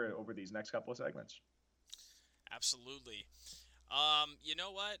that here over these next couple of segments. Absolutely. You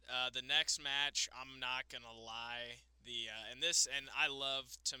know what? The next match, I'm not gonna lie. And I love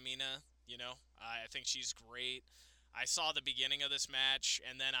Tamina. I think she's great. I saw the beginning of this match,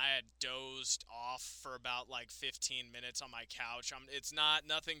 and then I had dozed off for about like 15 minutes on my couch. It's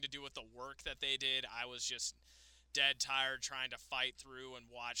nothing to do with the work that they did. I was just dead tired trying to fight through and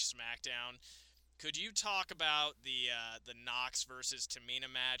watch SmackDown. Could you talk about the Knox versus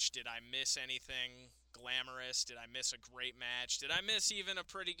Tamina match? Did I miss anything glamorous? Did I miss a great match? Did I miss even a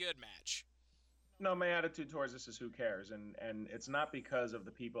pretty good match? No, my attitude towards this is who cares, and it's not because of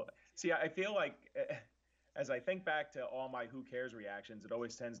the people. See, I feel like as I think back to all my who cares reactions, it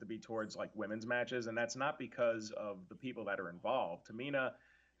always tends to be towards like women's matches, and that's not because of the people that are involved. Tamina,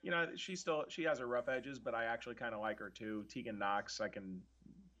 she has her rough edges, but I actually kind of like her too. Tegan Knox, I can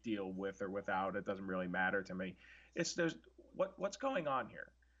deal with or without. It doesn't really matter to me. There's what's going on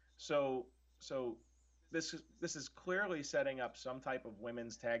here. So this is clearly setting up some type of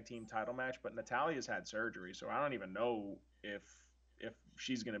women's tag team title match, but Natalia's had surgery, so I don't even know if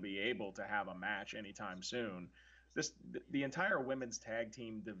she's going to be able to have a match anytime soon. The entire women's tag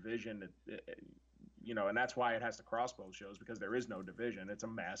team division, and that's why it has to cross both shows, because there is no division. It's a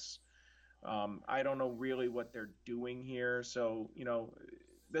mess. I don't know really what they're doing here. So,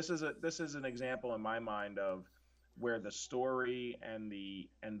 this is an example in my mind of where the story and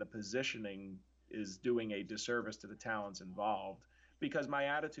the positioning is doing a disservice to the talents involved. Because my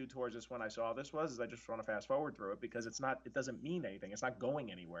attitude towards this when I saw this is I just want to fast forward through it, because it doesn't mean anything. It's not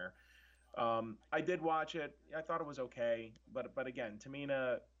going anywhere. I did watch it. I thought it was okay, but again,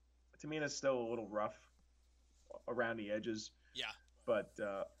 Tamina's still a little rough around the edges. Yeah. But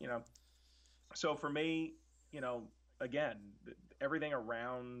so for me, again, everything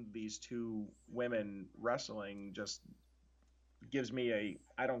around these two women wrestling just gives me a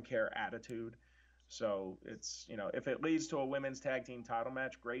I don't care attitude. So it's, if it leads to a women's tag team title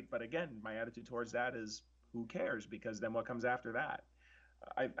match, great. But again, my attitude towards that is who cares? Because then what comes after that?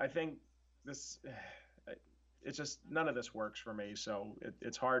 I think it's just none of this works for me. So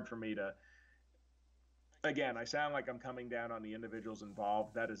it's hard for me to, again, I sound like I'm coming down on the individuals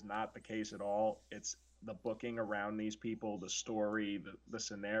involved. That is not the case at all. It's the booking around these people, the story, the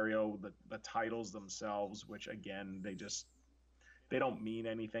scenario, the titles themselves, which again, they don't mean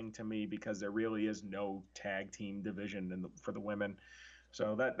anything to me, because there really is no tag team division for the women.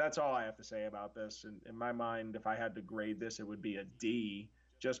 So that's all I have to say about this. In my mind, if I had to grade this, it would be a D,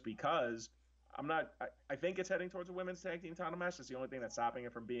 just because I think it's heading towards a women's tag team title match. That's the only thing that's stopping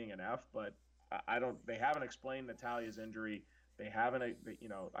it from being an F, but they haven't explained Natalia's injury. They haven't,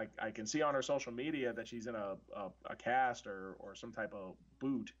 I can see on her social media that she's in a cast or some type of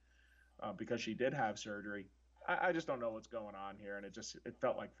boot because she did have surgery. I just don't know what's going on here, and it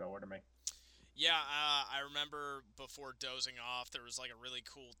felt like filler to me. Yeah, I remember before dozing off, there was like a really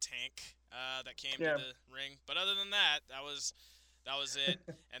cool tank that came to the ring. But other than that, that was it.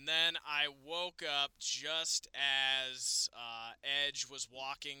 And then I woke up just as Edge was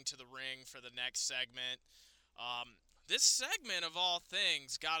walking to the ring for the next segment. This segment, of all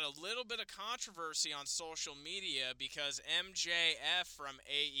things, got a little bit of controversy on social media because MJF from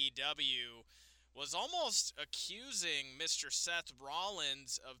AEW was almost accusing Mr. Seth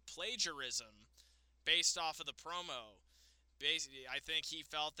Rollins of plagiarism based off of the promo. basically, I think he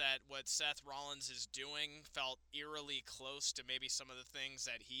felt that what Seth Rollins is doing felt eerily close to maybe some of the things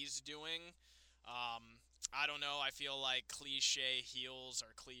that he's doing. I don't know. I feel like cliche heels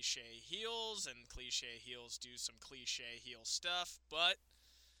are cliche heels, and cliche heels do some cliche heel stuff. But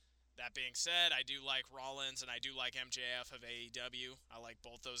that being said, I do like Rollins and I do like MJF of AEW. I like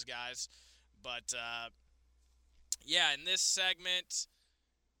both those guys. But yeah, in this segment,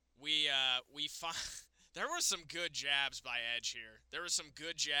 we find there were some good jabs by Edge here. There were some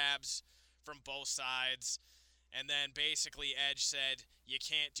good jabs from both sides. And then basically Edge said, "You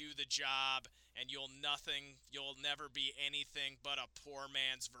can't do the job, and you'll never be anything but a poor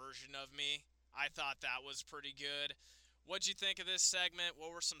man's version of me." I thought that was pretty good. What'd you think of this segment?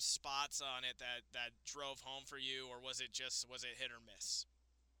 What were some spots on it that drove home for you, or was it hit or miss?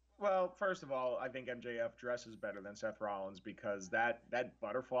 Well, first of all, I think MJF dresses better than Seth Rollins because that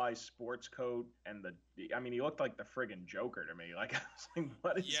butterfly sports coat and I mean, he looked like the friggin' Joker to me. Like, I was like,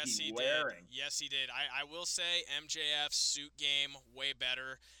 what is Yes, he he wearing? did. Yes, he did. I will say MJF's suit game way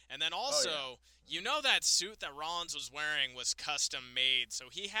better. And then Oh also, yeah. that suit that Rollins was wearing was custom made, so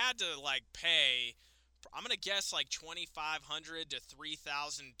he had to like pay. I'm gonna guess like $2,500 to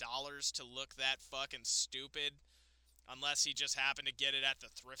 $3,000 to look that fucking stupid, unless he just happened to get it at the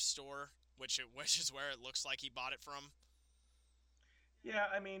thrift store, which is where it looks like he bought it from. Yeah,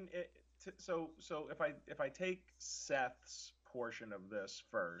 I mean, so if I take Seth's portion of this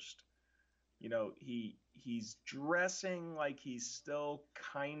first, he's dressing like he's still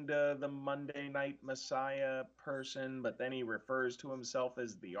kind of the Monday Night Messiah person, but then he refers to himself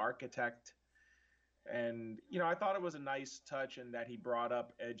as the architect. And I thought it was a nice touch in that he brought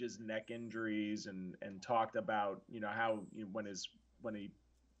up Edge's neck injuries and talked about how when he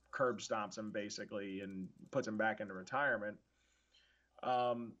curb stomps him basically and puts him back into retirement.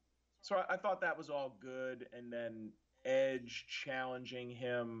 Um, so I thought that was all good, and then Edge challenging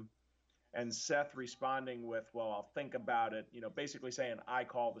him and Seth responding with, "Well, I'll think about it," basically saying, "I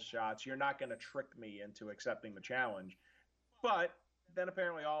call the shots. You're not going to trick me into accepting the challenge." But then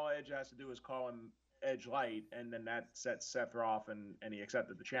apparently all Edge has to do is call him Edge Light, and then that sets Seth off, and he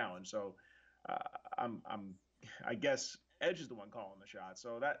accepted the challenge. So uh, I'm I guess Edge is the one calling the shot.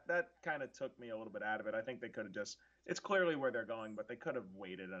 So that kind of took me a little bit out of it. I think they could have just. It's clearly where they're going, but they could have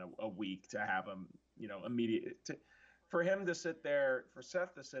waited a week to have him, immediate for him to sit there, for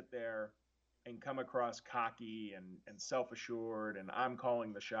Seth to sit there and come across cocky and self assured, and I'm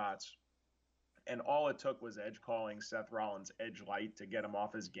calling the shots. And all it took was Edge calling Seth Rollins Edge Light to get him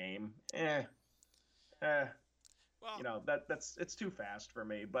off his game. Eh, Well, that's it's too fast for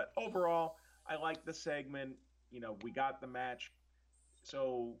me. But overall, I like the segment. We got the match.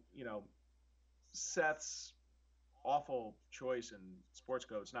 So Seth's awful choice in sports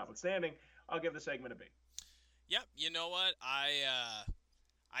codes notwithstanding, I'll give the segment a B. yep. You know what?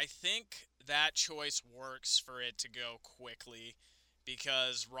 I think that choice works for it to go quickly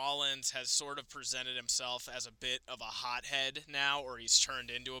because Rollins has sort of presented himself as a bit of a hothead now, or he's turned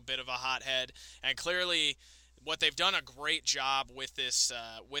into a bit of a hothead. And clearly, what they've done a great job with this,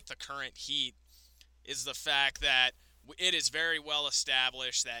 with the current heat, is the fact that it is very well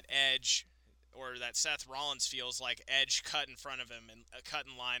established that Edge, or that Seth Rollins feels like Edge cut in front of him and cut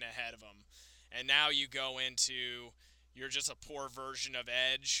in line ahead of him. And now you go into, you're just a poor version of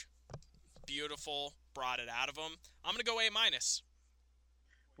Edge. Beautiful, brought it out of him. I'm gonna go A minus.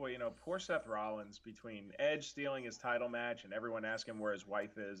 Boy, poor Seth Rollins between Edge stealing his title match and everyone asking where his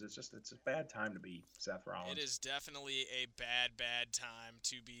wife is. It's a bad time to be Seth Rollins. It is definitely a bad time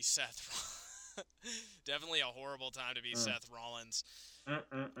to be Seth. Definitely a horrible time to be Seth Rollins.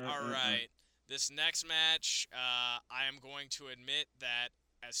 All right, this next match, I am going to admit that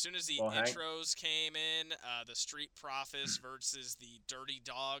as soon as the Well, intros came in, the Street Profits versus the Dirty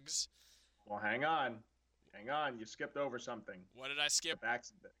Dogs. Well, hang on. Hang on. You skipped over something. What did I skip?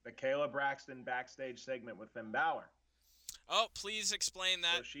 The Kayla Braxton backstage segment with Finn Balor. Oh, please explain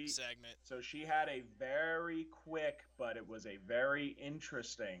that segment. So she had a very quick, but it was a very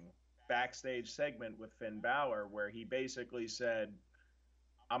interesting backstage segment with Finn Balor where he basically said,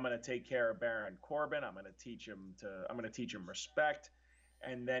 "I'm going to take care of Baron Corbin. I'm going to teach him respect."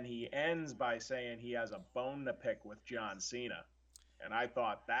 And then he ends by saying he has a bone to pick with John Cena. And I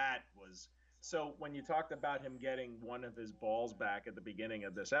thought that was so when you talked about him getting one of his balls back at the beginning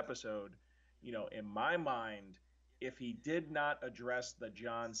of this episode, in my mind, if he did not address the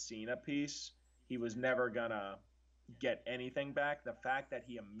John Cena piece, he was never gonna get anything back. The fact that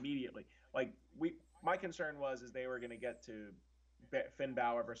he immediately, my concern is they were gonna get to Finn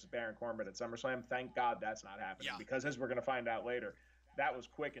Balor versus Baron Corbin at SummerSlam. Thank God that's not happening because as we're gonna find out later, that was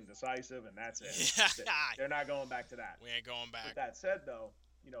quick and decisive, and that's it. Yeah. They're not going back to that. We ain't going back. With that said, though,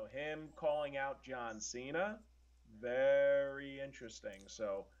 him calling out John Cena, very interesting.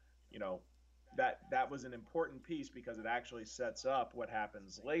 So, you know, that was an important piece because it actually sets up what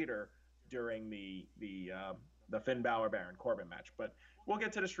happens later during the Finn Balor Baron Corbin match. But we'll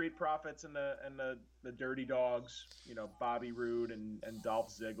get to the Street Profits and the Dirty Dogs. Bobby Roode and Dolph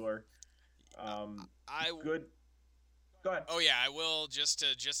Ziggler. Good. Go ahead. Oh yeah, I will just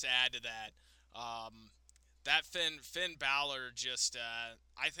add to that. That Finn Balor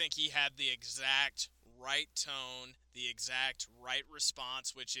I think he had the exact right tone, the exact right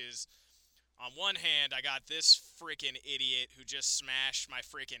response, which is, on one hand, I got this freaking idiot who just smashed my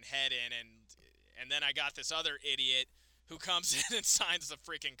freaking head in, and then I got this other idiot who comes in and signs the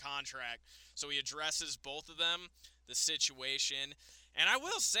freaking contract. So he addresses both of them, the situation. And I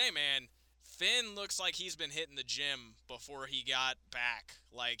will say, man, Finn looks like he's been hitting the gym before he got back.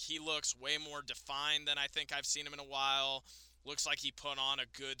 Like, he looks way more defined than I think I've seen him in a while. Looks like he put on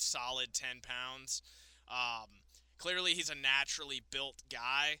a good solid 10 pounds. Clearly he's a naturally built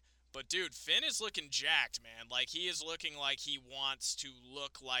guy. But, dude, Finn is looking jacked, man. Like, he is looking like he wants to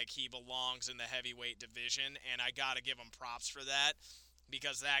look like he belongs in the heavyweight division, and I got to give him props for that,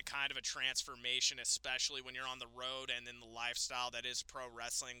 because that kind of a transformation, especially when you're on the road and in the lifestyle that is pro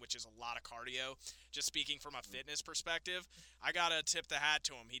wrestling, which is a lot of cardio, just speaking from a fitness perspective, I got to tip the hat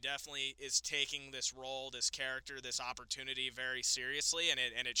to him. He definitely is taking this role, this character, this opportunity very seriously,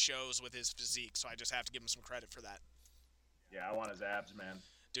 and it shows with his physique, so I just have to give him some credit for that. Yeah, I want his abs, man.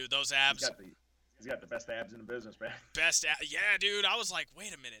 Dude, those abs. He's got the best abs in the business, man. Yeah, dude. I was like,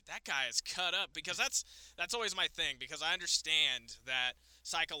 wait a minute, that guy is cut up, because that's always my thing, because I understand that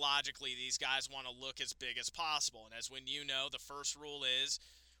psychologically these guys want to look as big as possible, and as when the first rule is,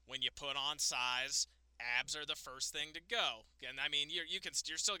 when you put on size, abs are the first thing to go. And I mean, you're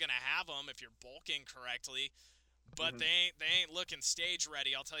still gonna have them if you're bulking correctly, but they ain't looking stage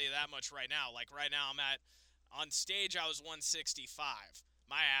ready. I'll tell you that much right now. Like right now, on stage I was 165.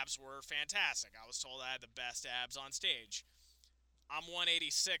 My abs were fantastic. I was told I had the best abs on stage. I'm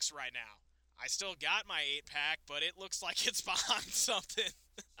 186 right now. I still got my 8-pack, but it looks like it's behind something.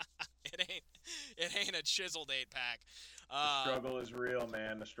 It ain't a chiseled 8-pack. The struggle is real,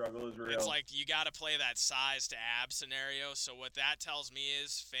 man. The struggle is real. It's like you got to play that size to ab scenario. So what that tells me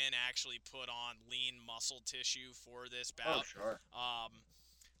is Finn actually put on lean muscle tissue for this bout. Oh, sure.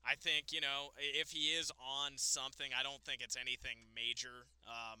 I think, if he is on something, I don't think it's anything major,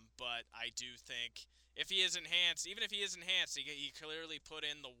 but I do think if he is enhanced, even if he is enhanced, he clearly put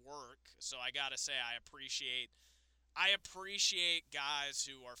in the work. So I got to say, I appreciate guys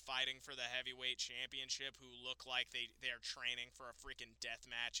who are fighting for the heavyweight championship who look like they're training for a freaking death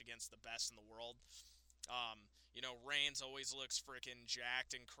match against the best in the world. Reigns always looks freaking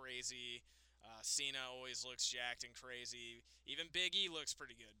jacked and crazy. Cena always looks jacked and crazy. Even Big E looks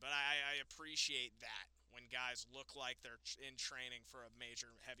pretty good. But I appreciate that when guys look like they're in training for a major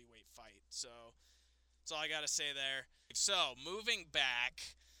heavyweight fight. So that's all I got to say there. So moving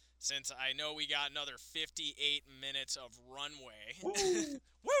back, since I know we got another 58 minutes of runway.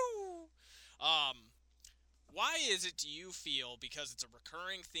 Woo! Why is it, do you feel, because it's a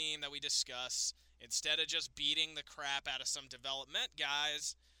recurring theme that we discuss, instead of just beating the crap out of some development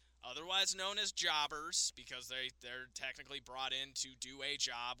guys, otherwise known as jobbers, because they're technically brought in to do a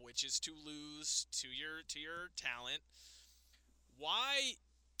job, which is to lose to your talent. Why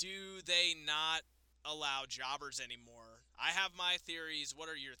do they not allow jobbers anymore? I have my theories. What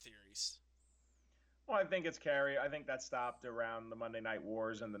are your theories? Well, I think it's Kerry. I think that stopped around the Monday Night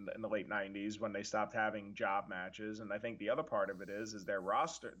Wars in the late 90s when they stopped having job matches. And I think the other part of it is their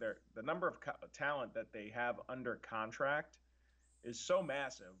roster, the number of talent that they have under contract is so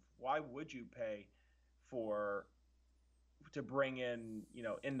massive. Why would you pay to bring in,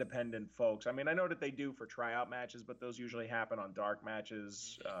 independent folks? I mean, I know that they do for tryout matches, but those usually happen on dark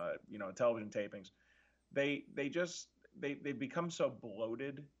matches, television tapings. They become so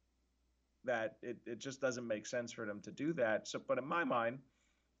bloated that it just doesn't make sense for them to do that. So, but in my mind,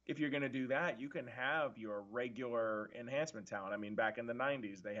 if you're going to do that, you can have your regular enhancement talent. I mean, back in the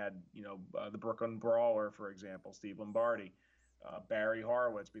 90s, they had, the Brooklyn Brawler, for example, Steve Lombardi. Barry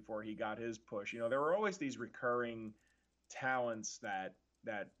Horowitz before he got his push. There were always these recurring talents that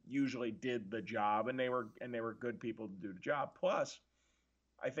usually did the job, and they were good people to do the job. Plus,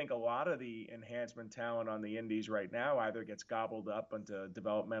 I think a lot of the enhancement talent on the indies right now either gets gobbled up into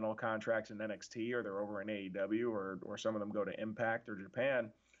developmental contracts in NXT, or they're over in AEW, or some of them go to Impact or Japan.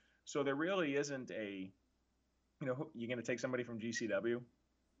 So there really isn't you're going to take somebody from GCW.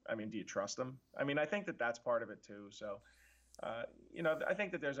 I mean, do you trust them? I mean, I think that's part of it too. So Uh, I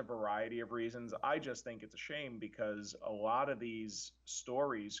think that there's a variety of reasons. I just think it's a shame because a lot of these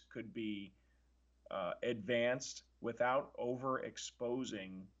stories could be advanced without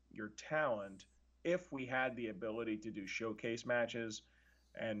overexposing your talent if we had the ability to do showcase matches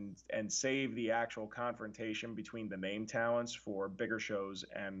and save the actual confrontation between the name talents for bigger shows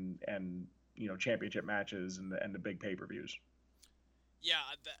and championship matches and the big pay-per-views. Yeah,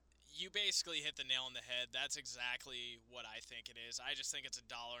 you basically hit the nail on the head. That's exactly what I think it is. I just think it's a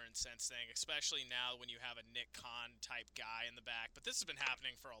dollar and cents thing, especially now when you have a Nick Khan type guy in the back. But this has been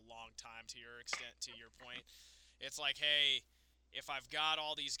happening for a long time to your extent, to your point. It's like, hey, if I've got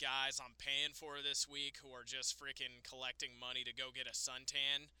all these guys I'm paying for this week who are just freaking collecting money to go get a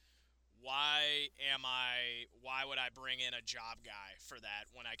suntan, why would I bring in a job guy for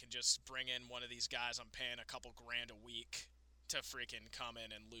that when I can just bring in one of these guys I'm paying a couple grand a week to freaking come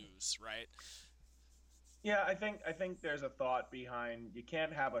in and lose, right? Yeah, I think there's a thought behind you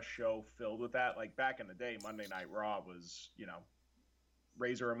can't have a show filled with that. Like back in the day, Monday Night Raw was,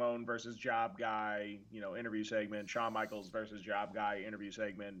 Razor Ramon versus Job Guy, interview segment, Shawn Michaels versus Job Guy, interview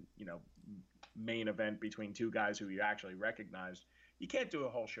segment, main event between two guys who you actually recognized. You can't do a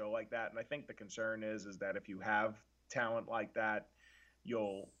whole show like that. And I think the concern is that if you have talent like that,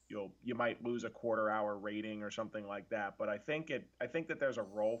 you might lose a quarter hour rating or something like that. But I think that there's a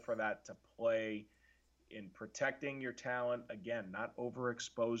role for that to play in protecting your talent, again, not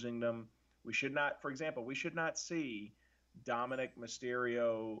overexposing them. We should not, for example, we should not see Dominic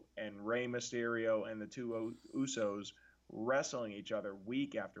Mysterio and Rey Mysterio and the two Usos wrestling each other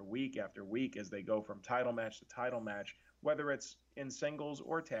week after week after week as they go from title match to title match, whether it's in singles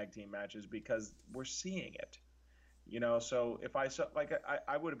or tag team matches, because we're seeing it. So if I saw, like,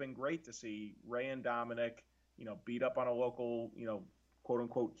 I would have been great to see Ray and Dominic, beat up on a local, quote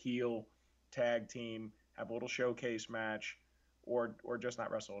unquote heel tag team, have a little showcase match, or just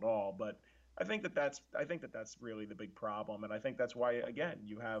not wrestle at all. But I think that that's really the big problem, and I think that's why again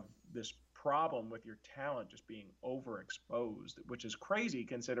you have this problem with your talent just being overexposed, which is crazy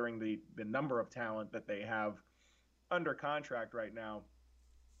considering the number of talent that they have under contract right now,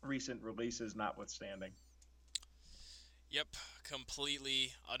 recent releases notwithstanding. Yep,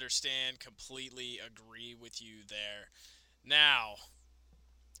 completely understand, completely agree with you there. Now,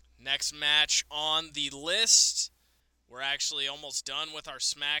 next match on the list. We're actually almost done with our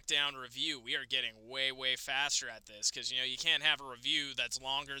SmackDown review. We are getting way, way faster at this because you can't have a review that's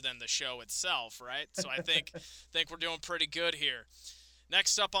longer than the show itself, right? So I think we're doing pretty good here.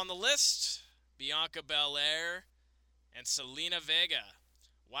 Next up on the list, Bianca Belair and Selena Vega.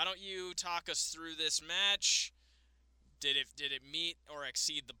 Why don't you talk us through this match? Did it meet or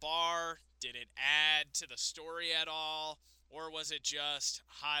exceed the bar? Did it add to the story at all? Or was it just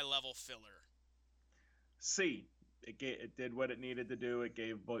high level filler? C. It did what it needed to do. It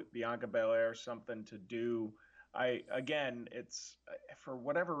gave Bianca Belair something to do. It's for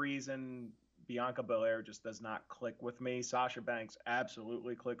whatever reason Bianca Belair just does not click with me. Sasha Banks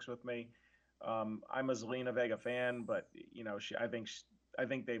absolutely clicks with me. I'm a Zelina Vega fan, but I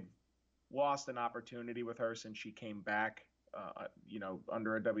think they've lost an opportunity with her since she came back.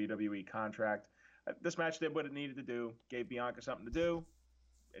 Under a WWE contract. This match did what it needed to do. Gave Bianca something to do.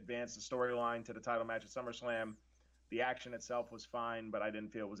 Advanced the storyline to the title match at SummerSlam. The action itself was fine, but I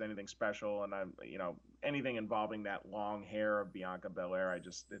didn't feel it was anything special. And anything involving that long hair of Bianca Belair,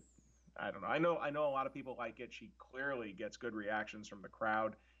 I don't know. I know a lot of people like it. She clearly gets good reactions from the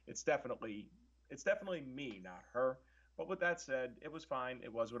crowd. It's definitely me, not her. But with that said, it was fine.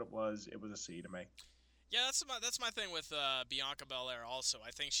 It was what it was. It was a C to me. Yeah, that's my thing with Bianca Belair. Also,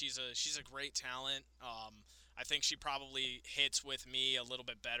 I think she's a great talent. I think she probably hits with me a little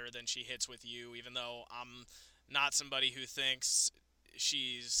bit better than she hits with you, even though I'm not somebody who thinks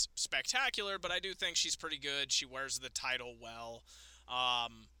she's spectacular, but I do think she's pretty good. She wears the title well.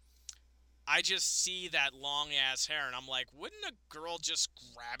 Um, I just see that long ass hair, and I'm like, wouldn't a girl just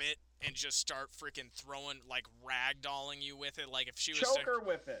grab it and just start freaking throwing, like, ragdolling you with it? Like, if she was Choke her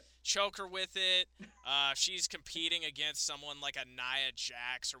with it. choke her with it. She's competing against someone like a Nia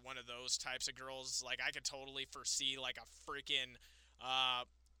Jax or one of those types of girls. Like, I could totally foresee, like, a freaking,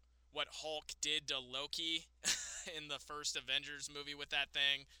 what Hulk did to Loki in the first Avengers movie with that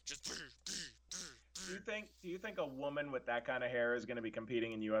thing. Just. Do you think a woman with that kind of hair is going to be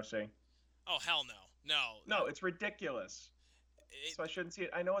competing in UFC? Oh, hell no. No. No, it's ridiculous. It, So I shouldn't see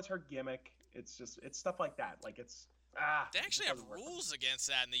it. I know it's her gimmick. It's stuff like that. Like They it actually just have doesn't work for me. rules against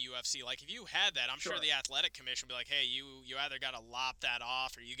that in the UFC. Like, if you had that, I'm sure Sure. the athletic commission would be like, "Hey, you either got to lop that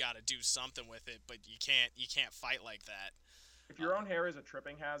off or you got to do something with it, but you can't fight like that." If Uh, your own hair is a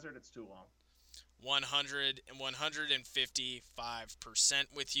tripping hazard, it's too long.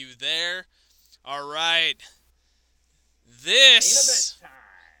 155% with you there. All right. Main event time.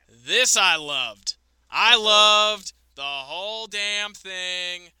 This I loved. I loved the whole damn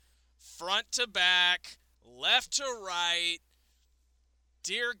thing, front to back, left to right.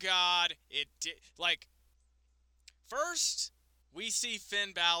 Dear God, it did. Like, first, we see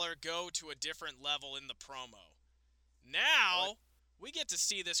Finn Balor go to a different level in the promo. Now, we get to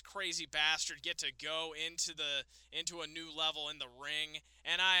see this crazy bastard get to go into a new level in the ring,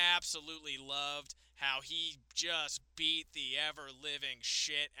 and I absolutely loved how he just beat the ever-living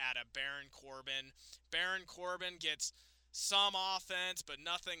shit out of Baron Corbin. Baron Corbin gets some offense, but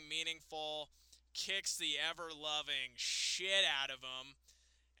nothing meaningful, kicks the ever-loving shit out of him,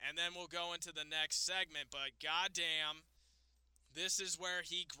 and then we'll go into the next segment, but goddamn, this is where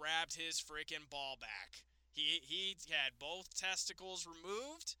he grabbed his freaking ball back. He had both testicles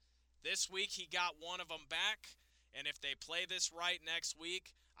removed. This week he got one of them back, and if they play this right next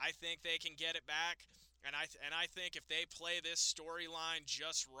week, I think they can get it back. And I think if they play this storyline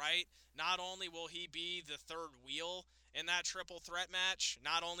just right, not only will he be the third wheel in that triple threat match,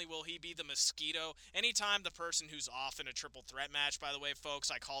 not only will he be the mosquito. Anytime the person who's off in a triple threat match, by the way, folks,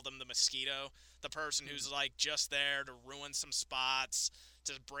 I call them the mosquito. The person who's like just there to ruin some spots,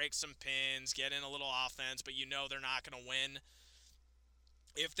 to break some pins, get in a little offense, but you know they're not going to win.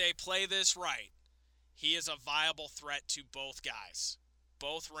 If they play this right, he is a viable threat to both guys.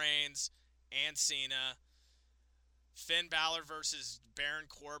 Both Reigns and Cena. Finn Balor versus Baron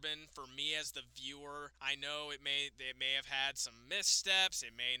Corbin, for me as the viewer, I know they may have had some missteps,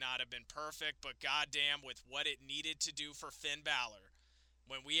 it may not have been perfect, but goddamn, with what it needed to do for Finn Balor,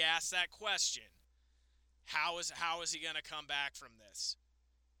 when we asked that question, how is he going to come back from this?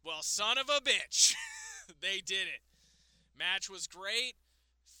 Well, son of a bitch, they did it. Match was great.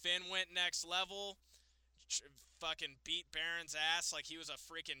 Finn went next level. Fucking beat Baron's ass like he was a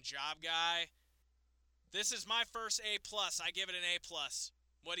freaking job guy. This is my first A+. I give it an A+.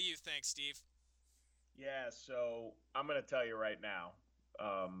 What do you think, Steve? Yeah, so I'm going to tell you right now.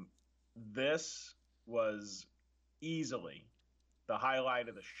 This was easily the highlight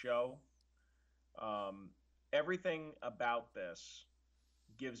of the show. Everything about this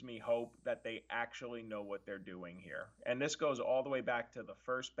gives me hope that they actually know what they're doing here. And this goes all the way back to the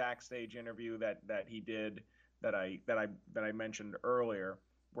first backstage interview that he did that I mentioned earlier,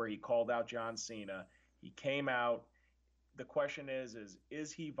 where he called out John Cena. He came out. The question is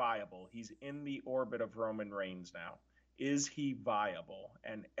he viable? He's in the orbit of Roman Reigns now. Is he viable?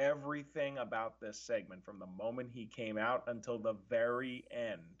 And everything about this segment, from the moment he came out until the very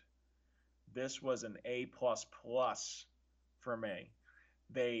end, this was an A++ for me.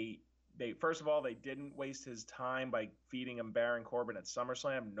 They first of all, they didn't waste his time by feeding him Baron Corbin at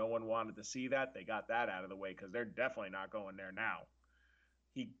SummerSlam. No one wanted to see that. They got that out of the way because they're definitely not going there now.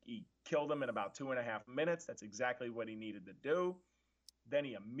 He killed him in about 2.5 minutes. That's exactly what he needed to do. Then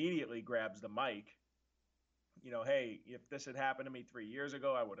he immediately grabs the mic. You know, hey, if this had happened to me 3 years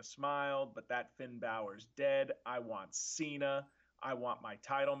ago, I would have smiled, but that Finn Balor's dead. I want Cena. I want my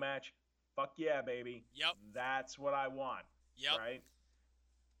title match. Fuck yeah, baby. Yep. That's what I want. Yep. Right?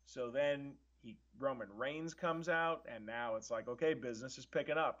 So then Roman Reigns comes out, and now it's like, okay, business is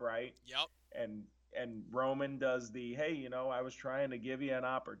picking up, right? Yep. And Roman does the, hey, you know, I was trying to give you an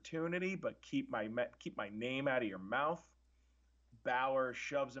opportunity, but keep my name out of your mouth. Balor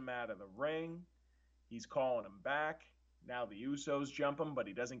shoves him out of the ring. He's calling him back. Now the Usos jump him, but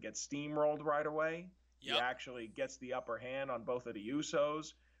he doesn't get steamrolled right away. Yep. He actually gets the upper hand on both of the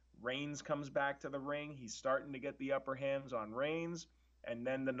Usos. Reigns comes back to the ring. He's starting to get the upper hands on Reigns. And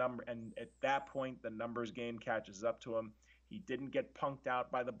then at that point, the numbers game catches up to him. He didn't get punked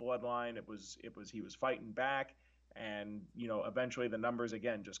out by the bloodline. He was fighting back, and you know, eventually the numbers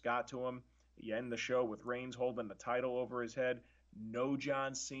again just got to him. You end the show with Reigns holding the title over his head. No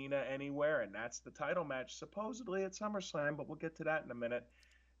John Cena anywhere, and that's the title match supposedly at SummerSlam, but we'll get to that in a minute.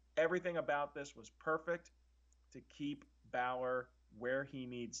 Everything about this was perfect to keep Balor where he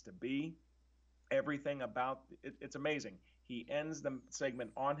needs to be. Everything about it's amazing. He ends the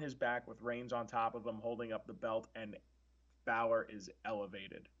segment on his back with Reigns on top of him holding up the belt, and Balor is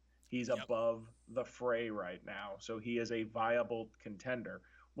elevated. He's above the fray right now, so he is a viable contender.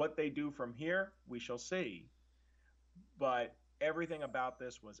 What they do from here, we shall see. But everything about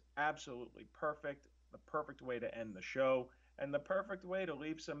this was absolutely perfect, the perfect way to end the show, and the perfect way to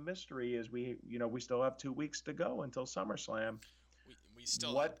leave some mystery is we still have 2 weeks to go until SummerSlam. We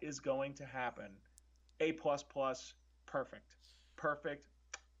still what is going to happen? A++, perfect.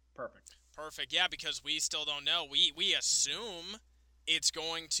 Yeah, because we still don't know. We assume it's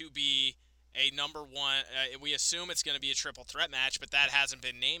going to be a number one. We assume it's going to be a triple threat match, but that hasn't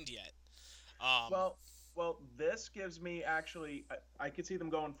been named yet. Well, this gives me actually. I could see them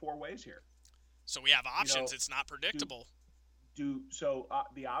going 4 ways here. So we have options. You know, It's not do predictable.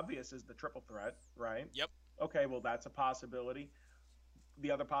 the obvious is the triple threat, right? Yep. Okay, well that's a possibility.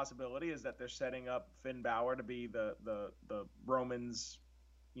 The other possibility is that they're setting up Finn Balor to be the Romans,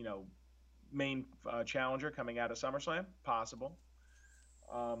 you know, main challenger coming out of SummerSlam. Possible.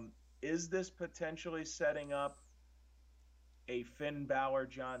 Is this potentially setting up a Finn Balor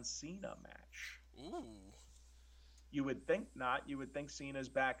John Cena match? Ooh. You would think not. You would think Cena's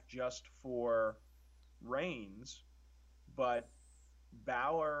back just for Reigns, but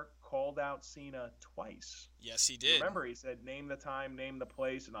Balor called out Cena twice. Yes, he did. Remember, he said, name the time, name the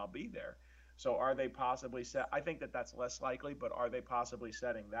place, and I'll be there. So are they possibly set? I think that that's less likely, but are they possibly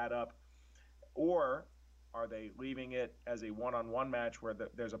setting that up? Or are they leaving it as a one-on-one match where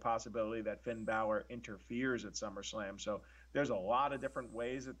there's a possibility that Finn Balor interferes at SummerSlam? So there's a lot of different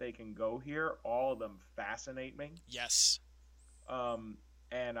ways that they can go here. All of them fascinate me. Yes.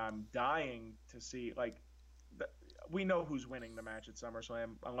 And I'm dying to see, like, we know who's winning the match at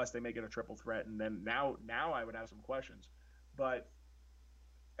SummerSlam unless they make it a triple threat, and then now I would have some questions. But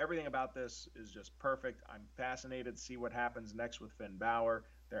everything about this is just perfect. I'm fascinated to see what happens next with Finn Balor.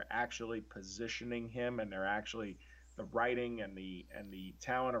 They're actually positioning him, and they're actually the writing and the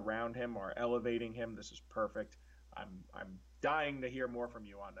talent around him are elevating him. This is perfect. I'm dying to hear more from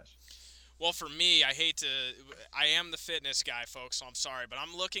you on this. Well, for me, I am the fitness guy, folks, so I'm sorry, but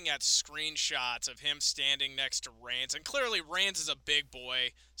I'm looking at screenshots of him standing next to Reigns, and clearly Reigns is a big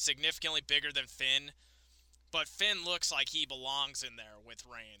boy, significantly bigger than Finn, but Finn looks like he belongs in there with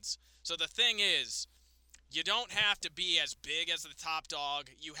Reigns. So the thing is, you don't have to be as big as the top dog.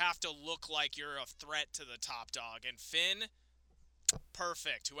 You have to look like you're a threat to the top dog. And Finn,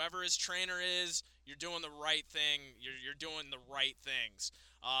 perfect. Whoever his trainer is, you're doing the right thing. You're doing the right things.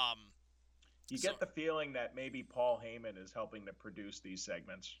 You get the feeling that maybe Paul Heyman is helping to produce these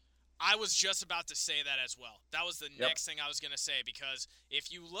segments. I was just about to say that as well. That was the next thing I was going to say, because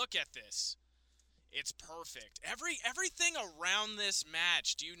if you look at this, it's perfect. Everything around this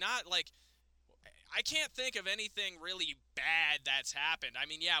match, do you not, like, I can't think of anything really bad that's happened. I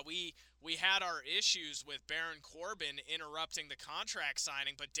mean, yeah, we had our issues with Baron Corbin interrupting the contract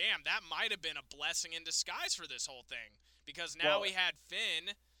signing, but damn, that might have been a blessing in disguise for this whole thing, because now we had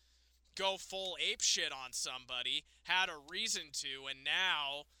Finn go full ape shit on somebody, had a reason to, and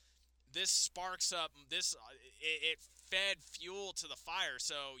now this sparks up this. It fed fuel to the fire.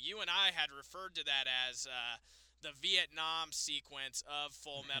 So you and I had referred to that as the Vietnam sequence of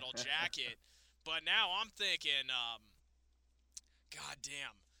Full Metal Jacket, but now I'm thinking,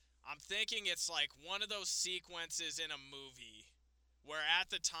 goddamn, I'm thinking it's like one of those sequences in a movie where at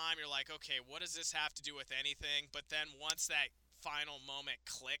the time you're like, okay, what does this have to do with anything? But then once that final moment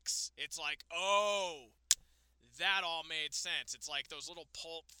clicks, it's like, oh, that all made sense. It's like those little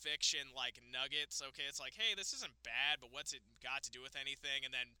Pulp Fiction like nuggets. Okay, it's like, hey, this isn't bad, but what's it got to do with anything?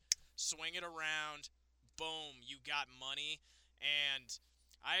 And then swing it around, boom, you got money. And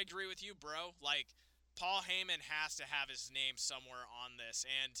I agree with you, bro. Like, Paul Heyman has to have his name somewhere on this.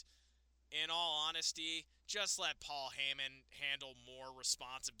 And in all honesty, just let Paul Heyman handle more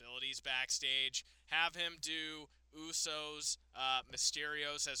responsibilities backstage. Have him do Usos,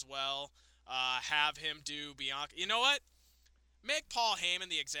 Mysterios as well. Have him do Bianca. You know what? Make Paul Heyman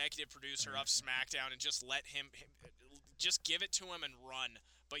the executive producer of SmackDown and just let him just give it to him and run.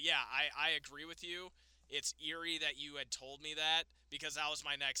 But yeah, I agree with you. It's eerie that you had told me that, because that was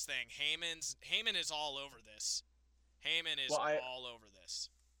my next thing. Heyman is all over this. Heyman is all over this.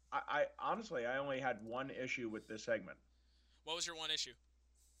 I honestly, I only had one issue with this segment. What was your one issue?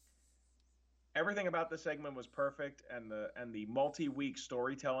 Everything about this segment was perfect, and the multi-week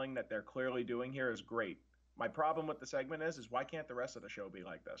storytelling that they're clearly doing here is great. My problem with the segment is why can't the rest of the show be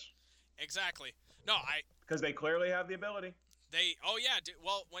like this? Exactly. No, because they clearly have the ability. Oh yeah.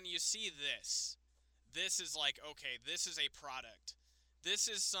 Well, when you see this is like, okay, this is a product. This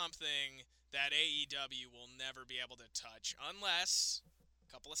is something that AEW will never be able to touch unless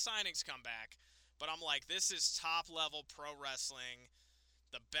a couple of signings come back. But I'm like, this is top-level pro wrestling.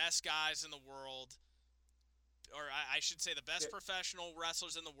 The best guys in the world, or I should say the best professional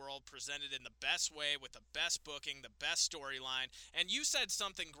wrestlers in the world, presented in the best way with the best booking, the best storyline. And you said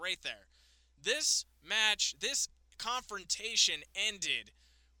something great there. This match, this confrontation ended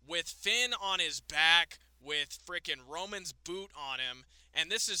with Finn on his back with frickin' Roman's boot on him.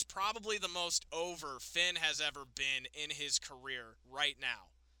 And this is probably the most over Finn has ever been in his career right now.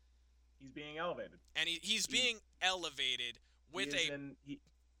 He's being elevated. And he's being elevated with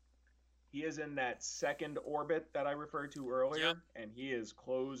He is in that second orbit that I referred to Yep. earlier, and he is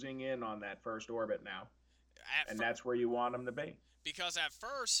closing in on that first orbit now, At and fir- that's where you want him to be. because at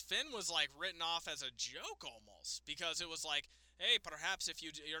first Finn was like written off as a joke almost, because it was like, hey, perhaps if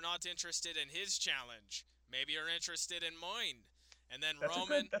you're not interested in his challenge, maybe you're interested in mine. And then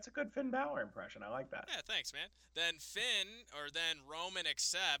Roman, That's a good Finn Balor impression. I like that. yeah, thanks, man. Then Roman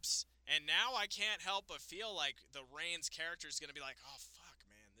accepts, and now I can't help but feel like the Reigns character is gonna be like, oh fuck,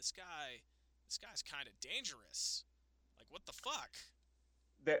 man, this guy's kind of dangerous. Like, what the fuck?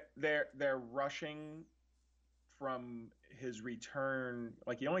 They're rushing from his return.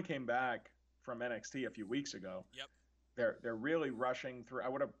 Like he only came back from NXT a few weeks ago. Yep. They're really rushing through. I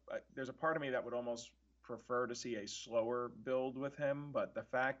would have. There's a part of me that would almost prefer to see a slower build with him, but the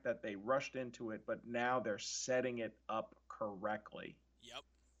fact that they rushed into it, but now they're setting it up correctly. Yep.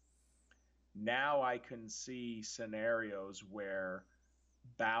 Now I can see scenarios where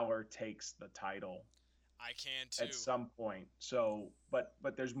Balor takes the title I can at too. some point. So, but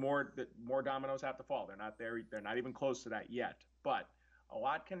there's more dominoes have to fall. They're not there. They're not even close to that yet. But a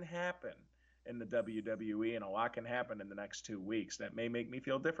lot can happen in the WWE, and a lot can happen in the next 2 weeks that may make me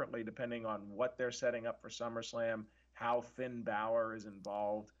feel differently depending on what they're setting up for SummerSlam, how Finn Balor is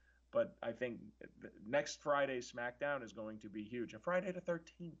involved. But I think next Friday's SmackDown is going to be huge. And Friday the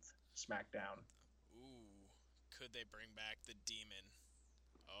 13th SmackDown. Ooh, could they bring back the demon?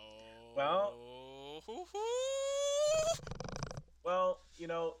 Well, Oh, Well,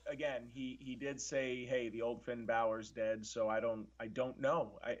 again, he did say, "Hey, the old Finn Balor's dead," so I don't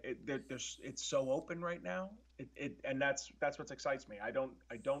know. It's so open right now. And that's what excites me. I know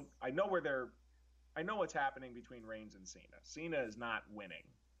what's happening between Reigns and Cena. Cena is not winning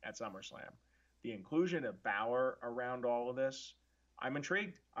at SummerSlam. The inclusion of Balor around all of this, I'm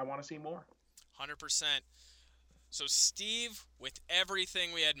intrigued. I want to see more. 100%. So, Steve, with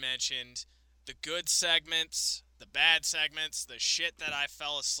everything we had mentioned, the good segments, the bad segments, the shit that I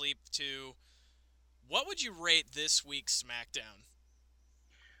fell asleep to, what would you rate this week's SmackDown?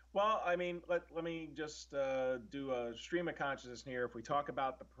 Well, I mean, let me just do a stream of consciousness here. If we talk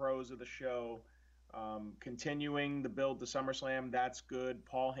about the pros of the show, continuing the build to SummerSlam, that's good.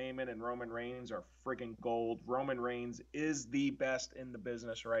 Paul Heyman and Roman Reigns are friggin' gold. Roman Reigns is the best in the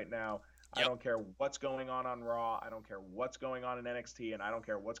business right now. I Yep. don't care what's going on Raw. I don't care what's going on in NXT, and I don't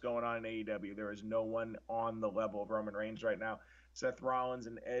care what's going on in AEW. There is no one on the level of Roman Reigns right now. Seth Rollins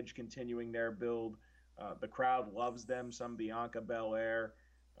and Edge continuing their build. The crowd loves them. Some Bianca Belair.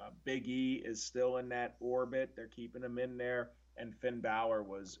 Big E is still in that orbit. They're keeping him in there. And Finn Balor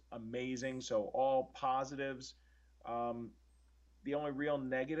was amazing. So all positives. The only real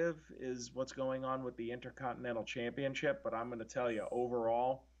negative is what's going on with the Intercontinental Championship. But I'm going to tell you,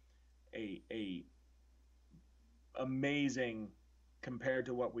 overall, a amazing compared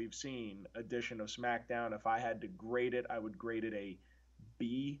to what we've seen edition of SmackDown. If I had to grade it, I would grade it a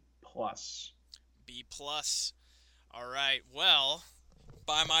B plus. B plus. All right. Well,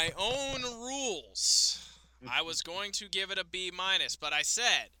 by my own rules, I was going to give it a B minus, but I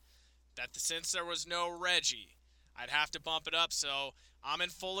said that since there was no Reggie, I'd have to bump it up. So I'm in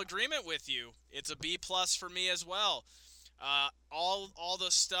full agreement with you. It's a B plus for me as well. All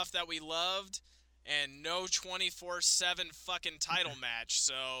the stuff that we loved, and no 24/7 fucking title match.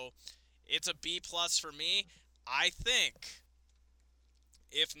 So it's a B plus for me. I think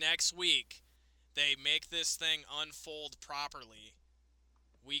if next week they make this thing unfold properly,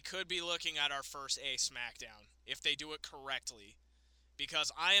 we could be looking at our first A SmackDown if they do it correctly.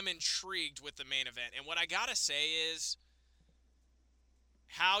 Because I am intrigued with the main event. And what I gotta say is,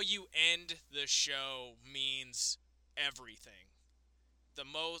 how you end the show means everything.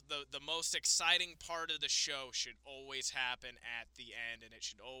 The most exciting part of the show should always happen at the end, and it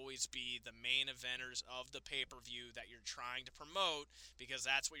should always be the main eventers of the pay-per-view that you're trying to promote, because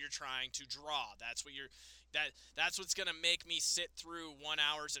that's what you're trying to draw. That's what's gonna make me sit through 1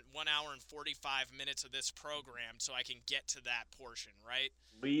 hour and 45 minutes of this program so I can get to that portion, right?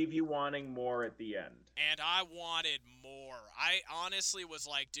 Leave you wanting more at the end. And I wanted more. I honestly was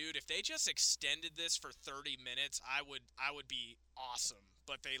like, dude, if they just extended this for 30 minutes, I would be awesome.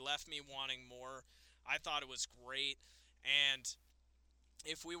 But they left me wanting more. I thought it was great. And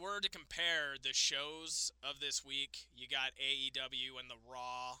if we were to compare the shows of this week, you got AEW and the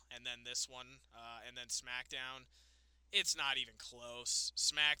Raw, and then this one, and then SmackDown. It's not even close.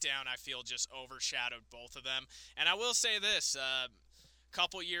 SmackDown, I feel, just overshadowed both of them. And I will say this,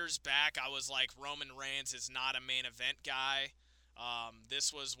 couple years back, I was like, Roman Reigns is not a main event guy.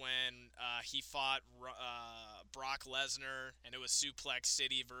 This was when he fought Brock Lesnar, and it was Suplex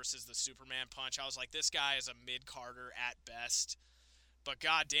City versus the Superman Punch. I was like, this guy is a mid-carder at best. but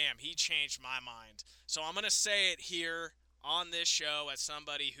goddamn, he changed my mind. So I'm going to say it here on this show as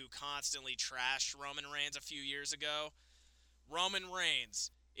somebody who constantly trashed Roman Reigns a few years ago. Roman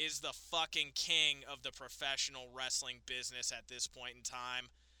Reigns is the fucking king of the professional wrestling business at this point in time.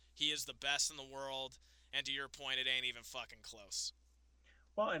 He is the best in the world, and to your point, it ain't even fucking close.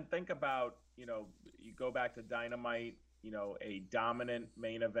 Well, and think about, you go back to Dynamite, a dominant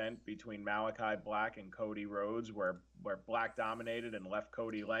main event between Malachi Black and Cody Rhodes where Black dominated and left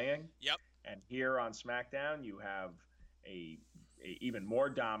Cody laying. Yep. And here on SmackDown, you have a even more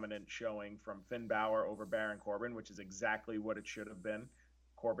dominant showing from Finn Balor over Baron Corbin, which is exactly what it should have been.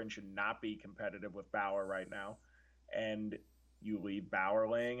 Corbin should not be competitive with Balor right now. And you leave Balor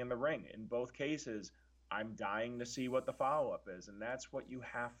laying in the ring. In both cases, I'm dying to see what the follow-up is, and that's what you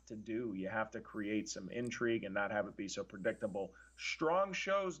have to do. You have to create some intrigue and not have it be so predictable. Strong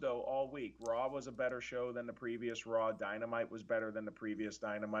shows, though, all week. Raw was a better show than the previous Raw. Dynamite was better than the previous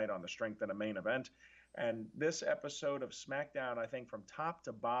Dynamite on the strength of the main event. And this episode of SmackDown, I think from top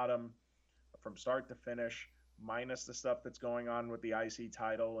to bottom, from start to finish, minus the stuff that's going on with the IC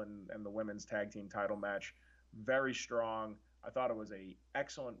title and the women's tag team title match, very strong. I thought it was a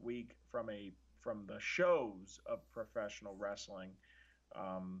excellent week from the shows of professional wrestling.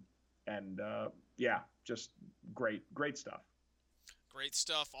 Just great stuff. Great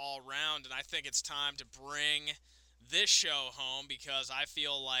stuff all around, and I think it's time to bring this show home because I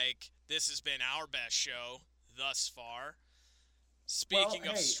feel like this has been our best show thus far. Speaking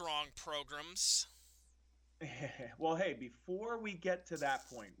of strong programs. Well, hey, before we get to that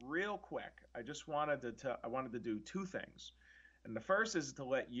point, real quick, I just wanted to do two things. And the first is to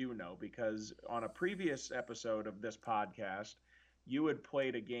let you know, because on a previous episode of this podcast, you had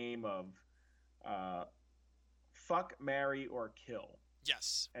played a game of fuck, marry, or kill.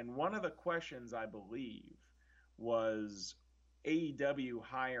 Yes. And one of the questions, I believe, was AEW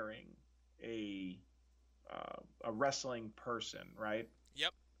hiring a wrestling person, right?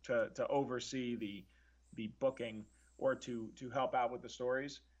 Yep. To oversee the booking or to help out with the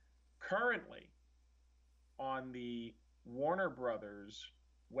stories. Currently, on the Warner Brothers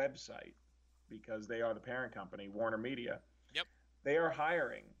website, because they are the parent company, Warner Media. Yep. They are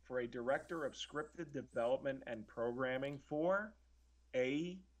hiring for a director of scripted development and programming for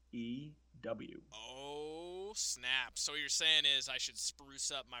AEW. Oh, snap. So what you're saying is I should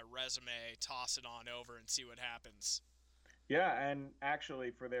spruce up my resume, toss it on over, and see what happens. Yeah, and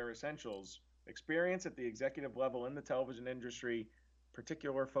actually for their essentials, experience at the executive level in the television industry,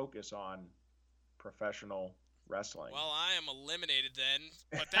 particular focus on professional wrestling. Well, I am eliminated then,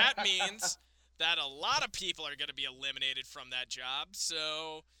 but that means that a lot of people are going to be eliminated from that job,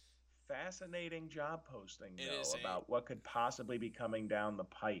 so... Fascinating job posting, though, about what could possibly be coming down the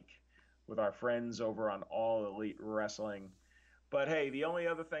pike with our friends over on All Elite Wrestling. But hey, the only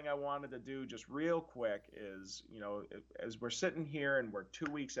other thing I wanted to do just real quick is, as we're sitting here and we're 2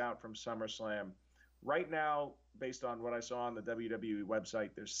 weeks out from SummerSlam, right now, based on what I saw on the WWE website,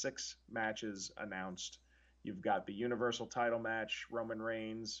 there's 6 matches announced. You've got the Universal title match, Roman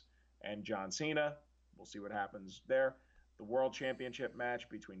Reigns and John Cena. We'll see what happens there. The World Championship match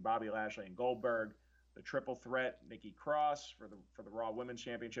between Bobby Lashley and Goldberg. The triple threat, Nikki Cross for the Raw Women's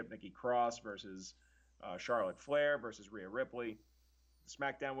Championship, Nikki Cross versus Charlotte Flair versus Rhea Ripley. The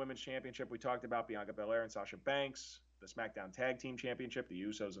SmackDown Women's Championship we talked about, Bianca Belair and Sasha Banks. The SmackDown Tag Team Championship, the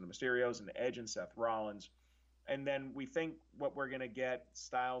Usos and the Mysterios, and Edge and Seth Rollins. And then we think what we're going to get,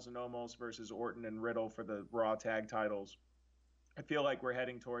 Styles and Omos versus Orton and Riddle for the Raw Tag titles. I feel like we're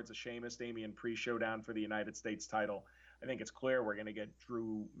heading towards a Sheamus Damian Priest showdown for the United States title. I think it's clear we're going to get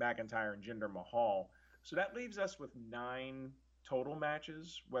Drew McIntyre and Jinder Mahal. So that leaves us with 9 total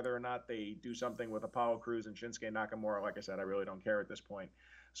matches. Whether or not they do something with Apollo Crews and Shinsuke Nakamura, like I said, I really don't care at this point.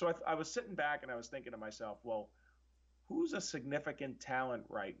 So I was sitting back and I was thinking to myself, well, who's a significant talent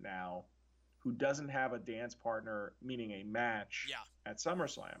right now who doesn't have a dance partner, meaning a match, at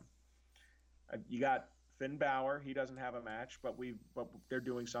SummerSlam? You got Finn Balor. He doesn't have a match, but they're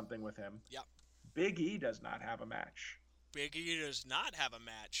doing something with him. Yep. Big E does not have a match. Big E does not have a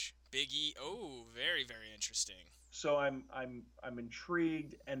match. Big E, very, very interesting. So I'm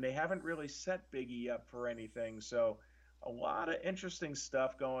intrigued, and they haven't really set Big E up for anything. So a lot of interesting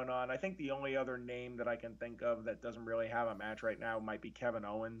stuff going on. I think the only other name that I can think of that doesn't really have a match right now might be Kevin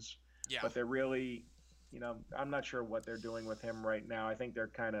Owens. Yeah. But they're really, I'm not sure what they're doing with him right now. I think they're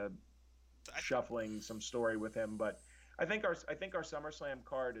kind of shuffling some story with him, but I think our SummerSlam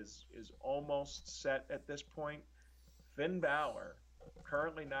card is almost set at this point. Finn Balor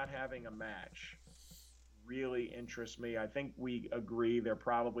currently not having a match really interests me. I think we agree they're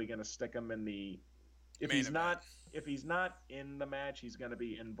probably going to stick him in the If Main he's event. not if he's not in the match, he's going to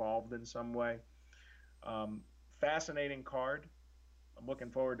be involved in some way. Um, Fascinating card. I'm looking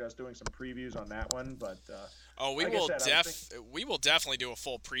forward to us doing some previews on that one. But Oh, like I said, I was thinking we will definitely do a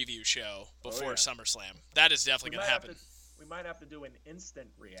full preview show oh before yeah, SummerSlam. That is we definitely going might to have happen. to we might have to do an instant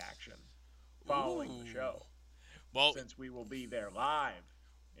reaction following the Ooh. show, Well, since we will be there live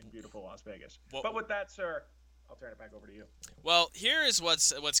in beautiful Las Vegas. well, But with that, sir, I'll turn it back over to you. well, here is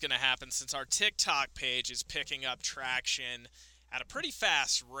what's going to happen since our TikTok page is picking up traction at a pretty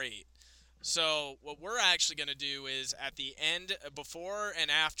fast rate. So what we're actually going to do is at the end, before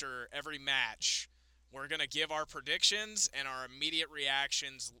and after every match, we're going to give our predictions and our immediate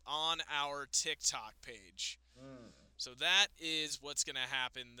reactions on our TikTok page. So that is what's going to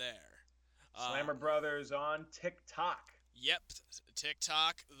happen there. Slammer Brothers on TikTok. Yep,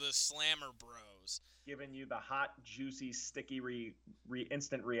 TikTok, the Slammer Bros. Giving you the hot, juicy, sticky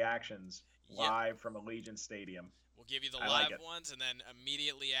instant reactions live from Allegiant Stadium. We'll give you the I live like ones, and then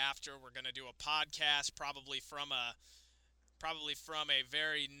immediately after, we're going to do a podcast, probably from a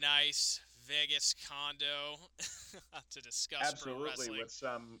very nice Vegas condo to discuss pro wrestling.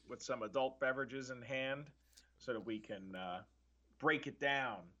 with some adult beverages in hand, so that we can break it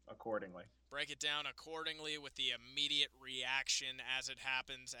down accordingly. Break it down accordingly with the immediate reaction as it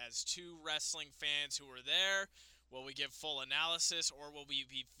happens as two wrestling fans who are there. Will we give full analysis, or will we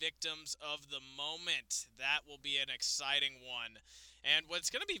be victims of the moment? That will be an exciting one. And what's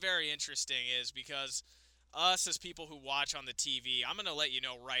going to be very interesting is because us as people who watch on the TV, I'm going to let you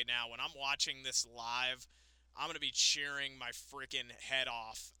know right now, when I'm watching this live, I'm going to be cheering my freaking head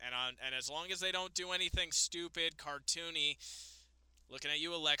off. And as long as they don't do anything stupid, cartoony, looking at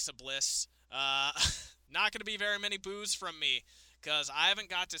you, Alexa Bliss, not going to be very many boos from me, because I haven't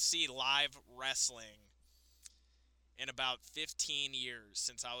got to see live wrestling in about 15 years,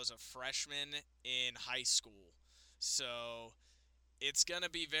 since I was a freshman in high school. So it's going to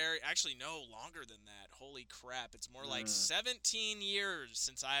be actually no longer than that. Holy crap. It's more like 17 years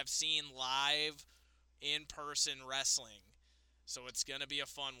since I have seen live in-person wrestling. So it's going to be a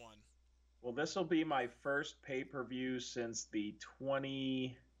fun one. Well, this will be my first pay-per-view since the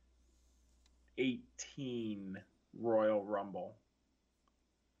 2018 Royal Rumble.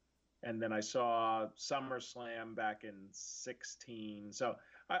 And then I saw SummerSlam back in 16. So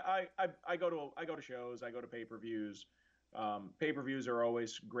I go to shows, I go to pay-per-views. Pay-per-views are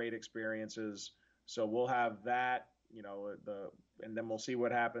always great experiences. So we'll have that, and then we'll see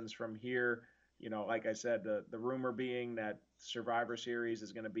what happens from here. Like I said, the rumor being that Survivor Series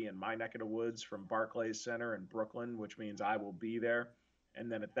is going to be in my neck of the woods from Barclays Center in Brooklyn, which means I will be there. And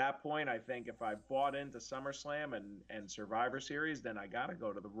then at that point, I think if I bought into SummerSlam and Survivor Series, then I got to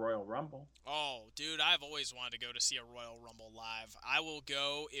go to the Royal Rumble. Oh, dude, I've always wanted to go to see a Royal Rumble live. I will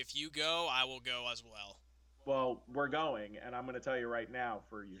go. If you go, I will go as well. Well, we're going, and I'm going to tell you right now,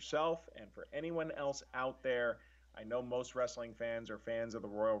 for yourself and for anyone else out there, I know most wrestling fans are fans of the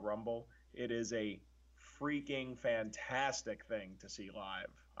Royal Rumble. It is a freaking fantastic thing to see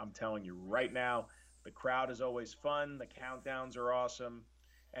live. I'm telling you right now, the crowd is always fun. The countdowns are awesome.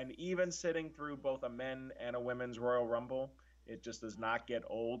 And even sitting through both a men and a women's Royal Rumble, it just does not get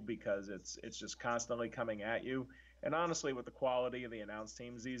old, because it's just constantly coming at you. And honestly, with the quality of the announce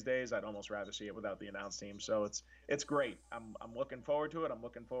teams these days, I'd almost rather see it without the announce team. So it's great. I'm looking forward to it. I'm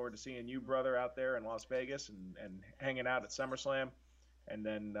looking forward to seeing you, brother, out there in Las Vegas and hanging out at SummerSlam. And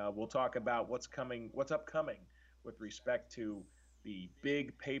then we'll talk about what's upcoming with respect to the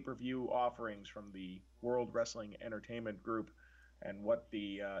big pay-per-view offerings from the World Wrestling Entertainment Group, and what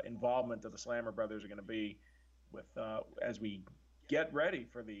the involvement of the Slammer Brothers are going to be with as we get ready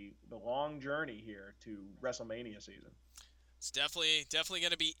for the long journey here to WrestleMania season. It's definitely going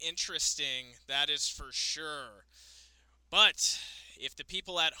to be interesting. That is for sure. But if the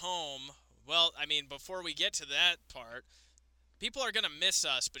people at home, well, I mean, before we get to that part, people are going to miss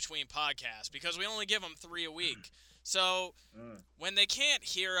us between podcasts, because we only give them 3 a week. So when they can't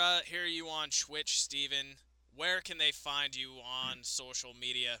hear you on Twitch, Steven, where can they find you on social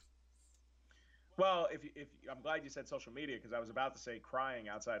media? Well, if I'm glad you said social media, because I was about to say crying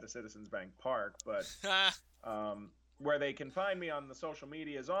outside of Citizens Bank Park, but where they can find me on the social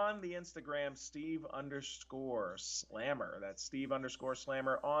media is on the Instagram, Steve_Slammer. That's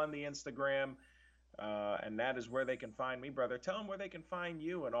Steve_Slammer on the Instagram. And that is where they can find me, brother. Tell them where they can find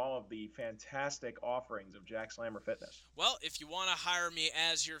you and all of the fantastic offerings of Jack Slammer Fitness. Well, if you want to hire me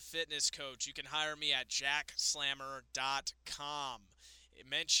as your fitness coach, you can hire me at jackslammer.com.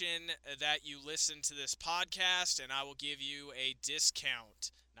 Mention that you listen to this podcast, and I will give you a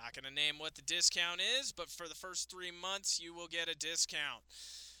discount. Not going to name what the discount is, but for the first 3 months, you will get a discount.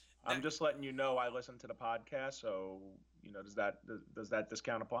 I'm just letting you know I listen to the podcast, so does that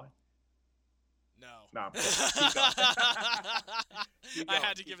discount apply? No. No, I'm kidding. Keep going. Keep I going.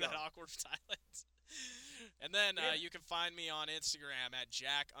 had to Keep give that going. awkward silence. And then Yeah. you can find me on Instagram at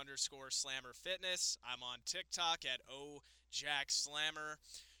Jack_Slammer Fitness. I'm on TikTok at OJackSlammer.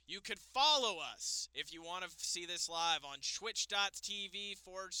 You could follow us if you want to see this live on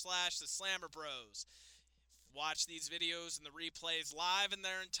twitch.tv/the Slammer Bros. Watch these videos and the replays live in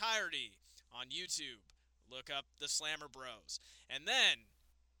their entirety on YouTube. Look up the Slammer Bros. And then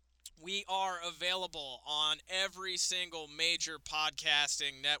we are available on every single major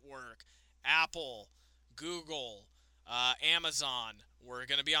podcasting network. Apple, Google, Amazon. We're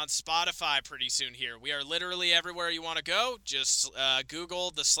going to be on Spotify pretty soon here. We are literally everywhere you want to go. Just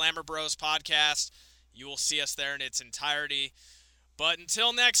Google the Slammer Bros podcast. You will see us there in its entirety. But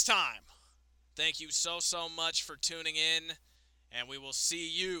until next time, thank you so much for tuning in, and we will see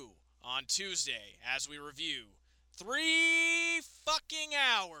you on Tuesday as we review 3 fucking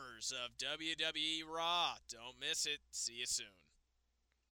hours of WWE Raw. Don't miss it. See you soon.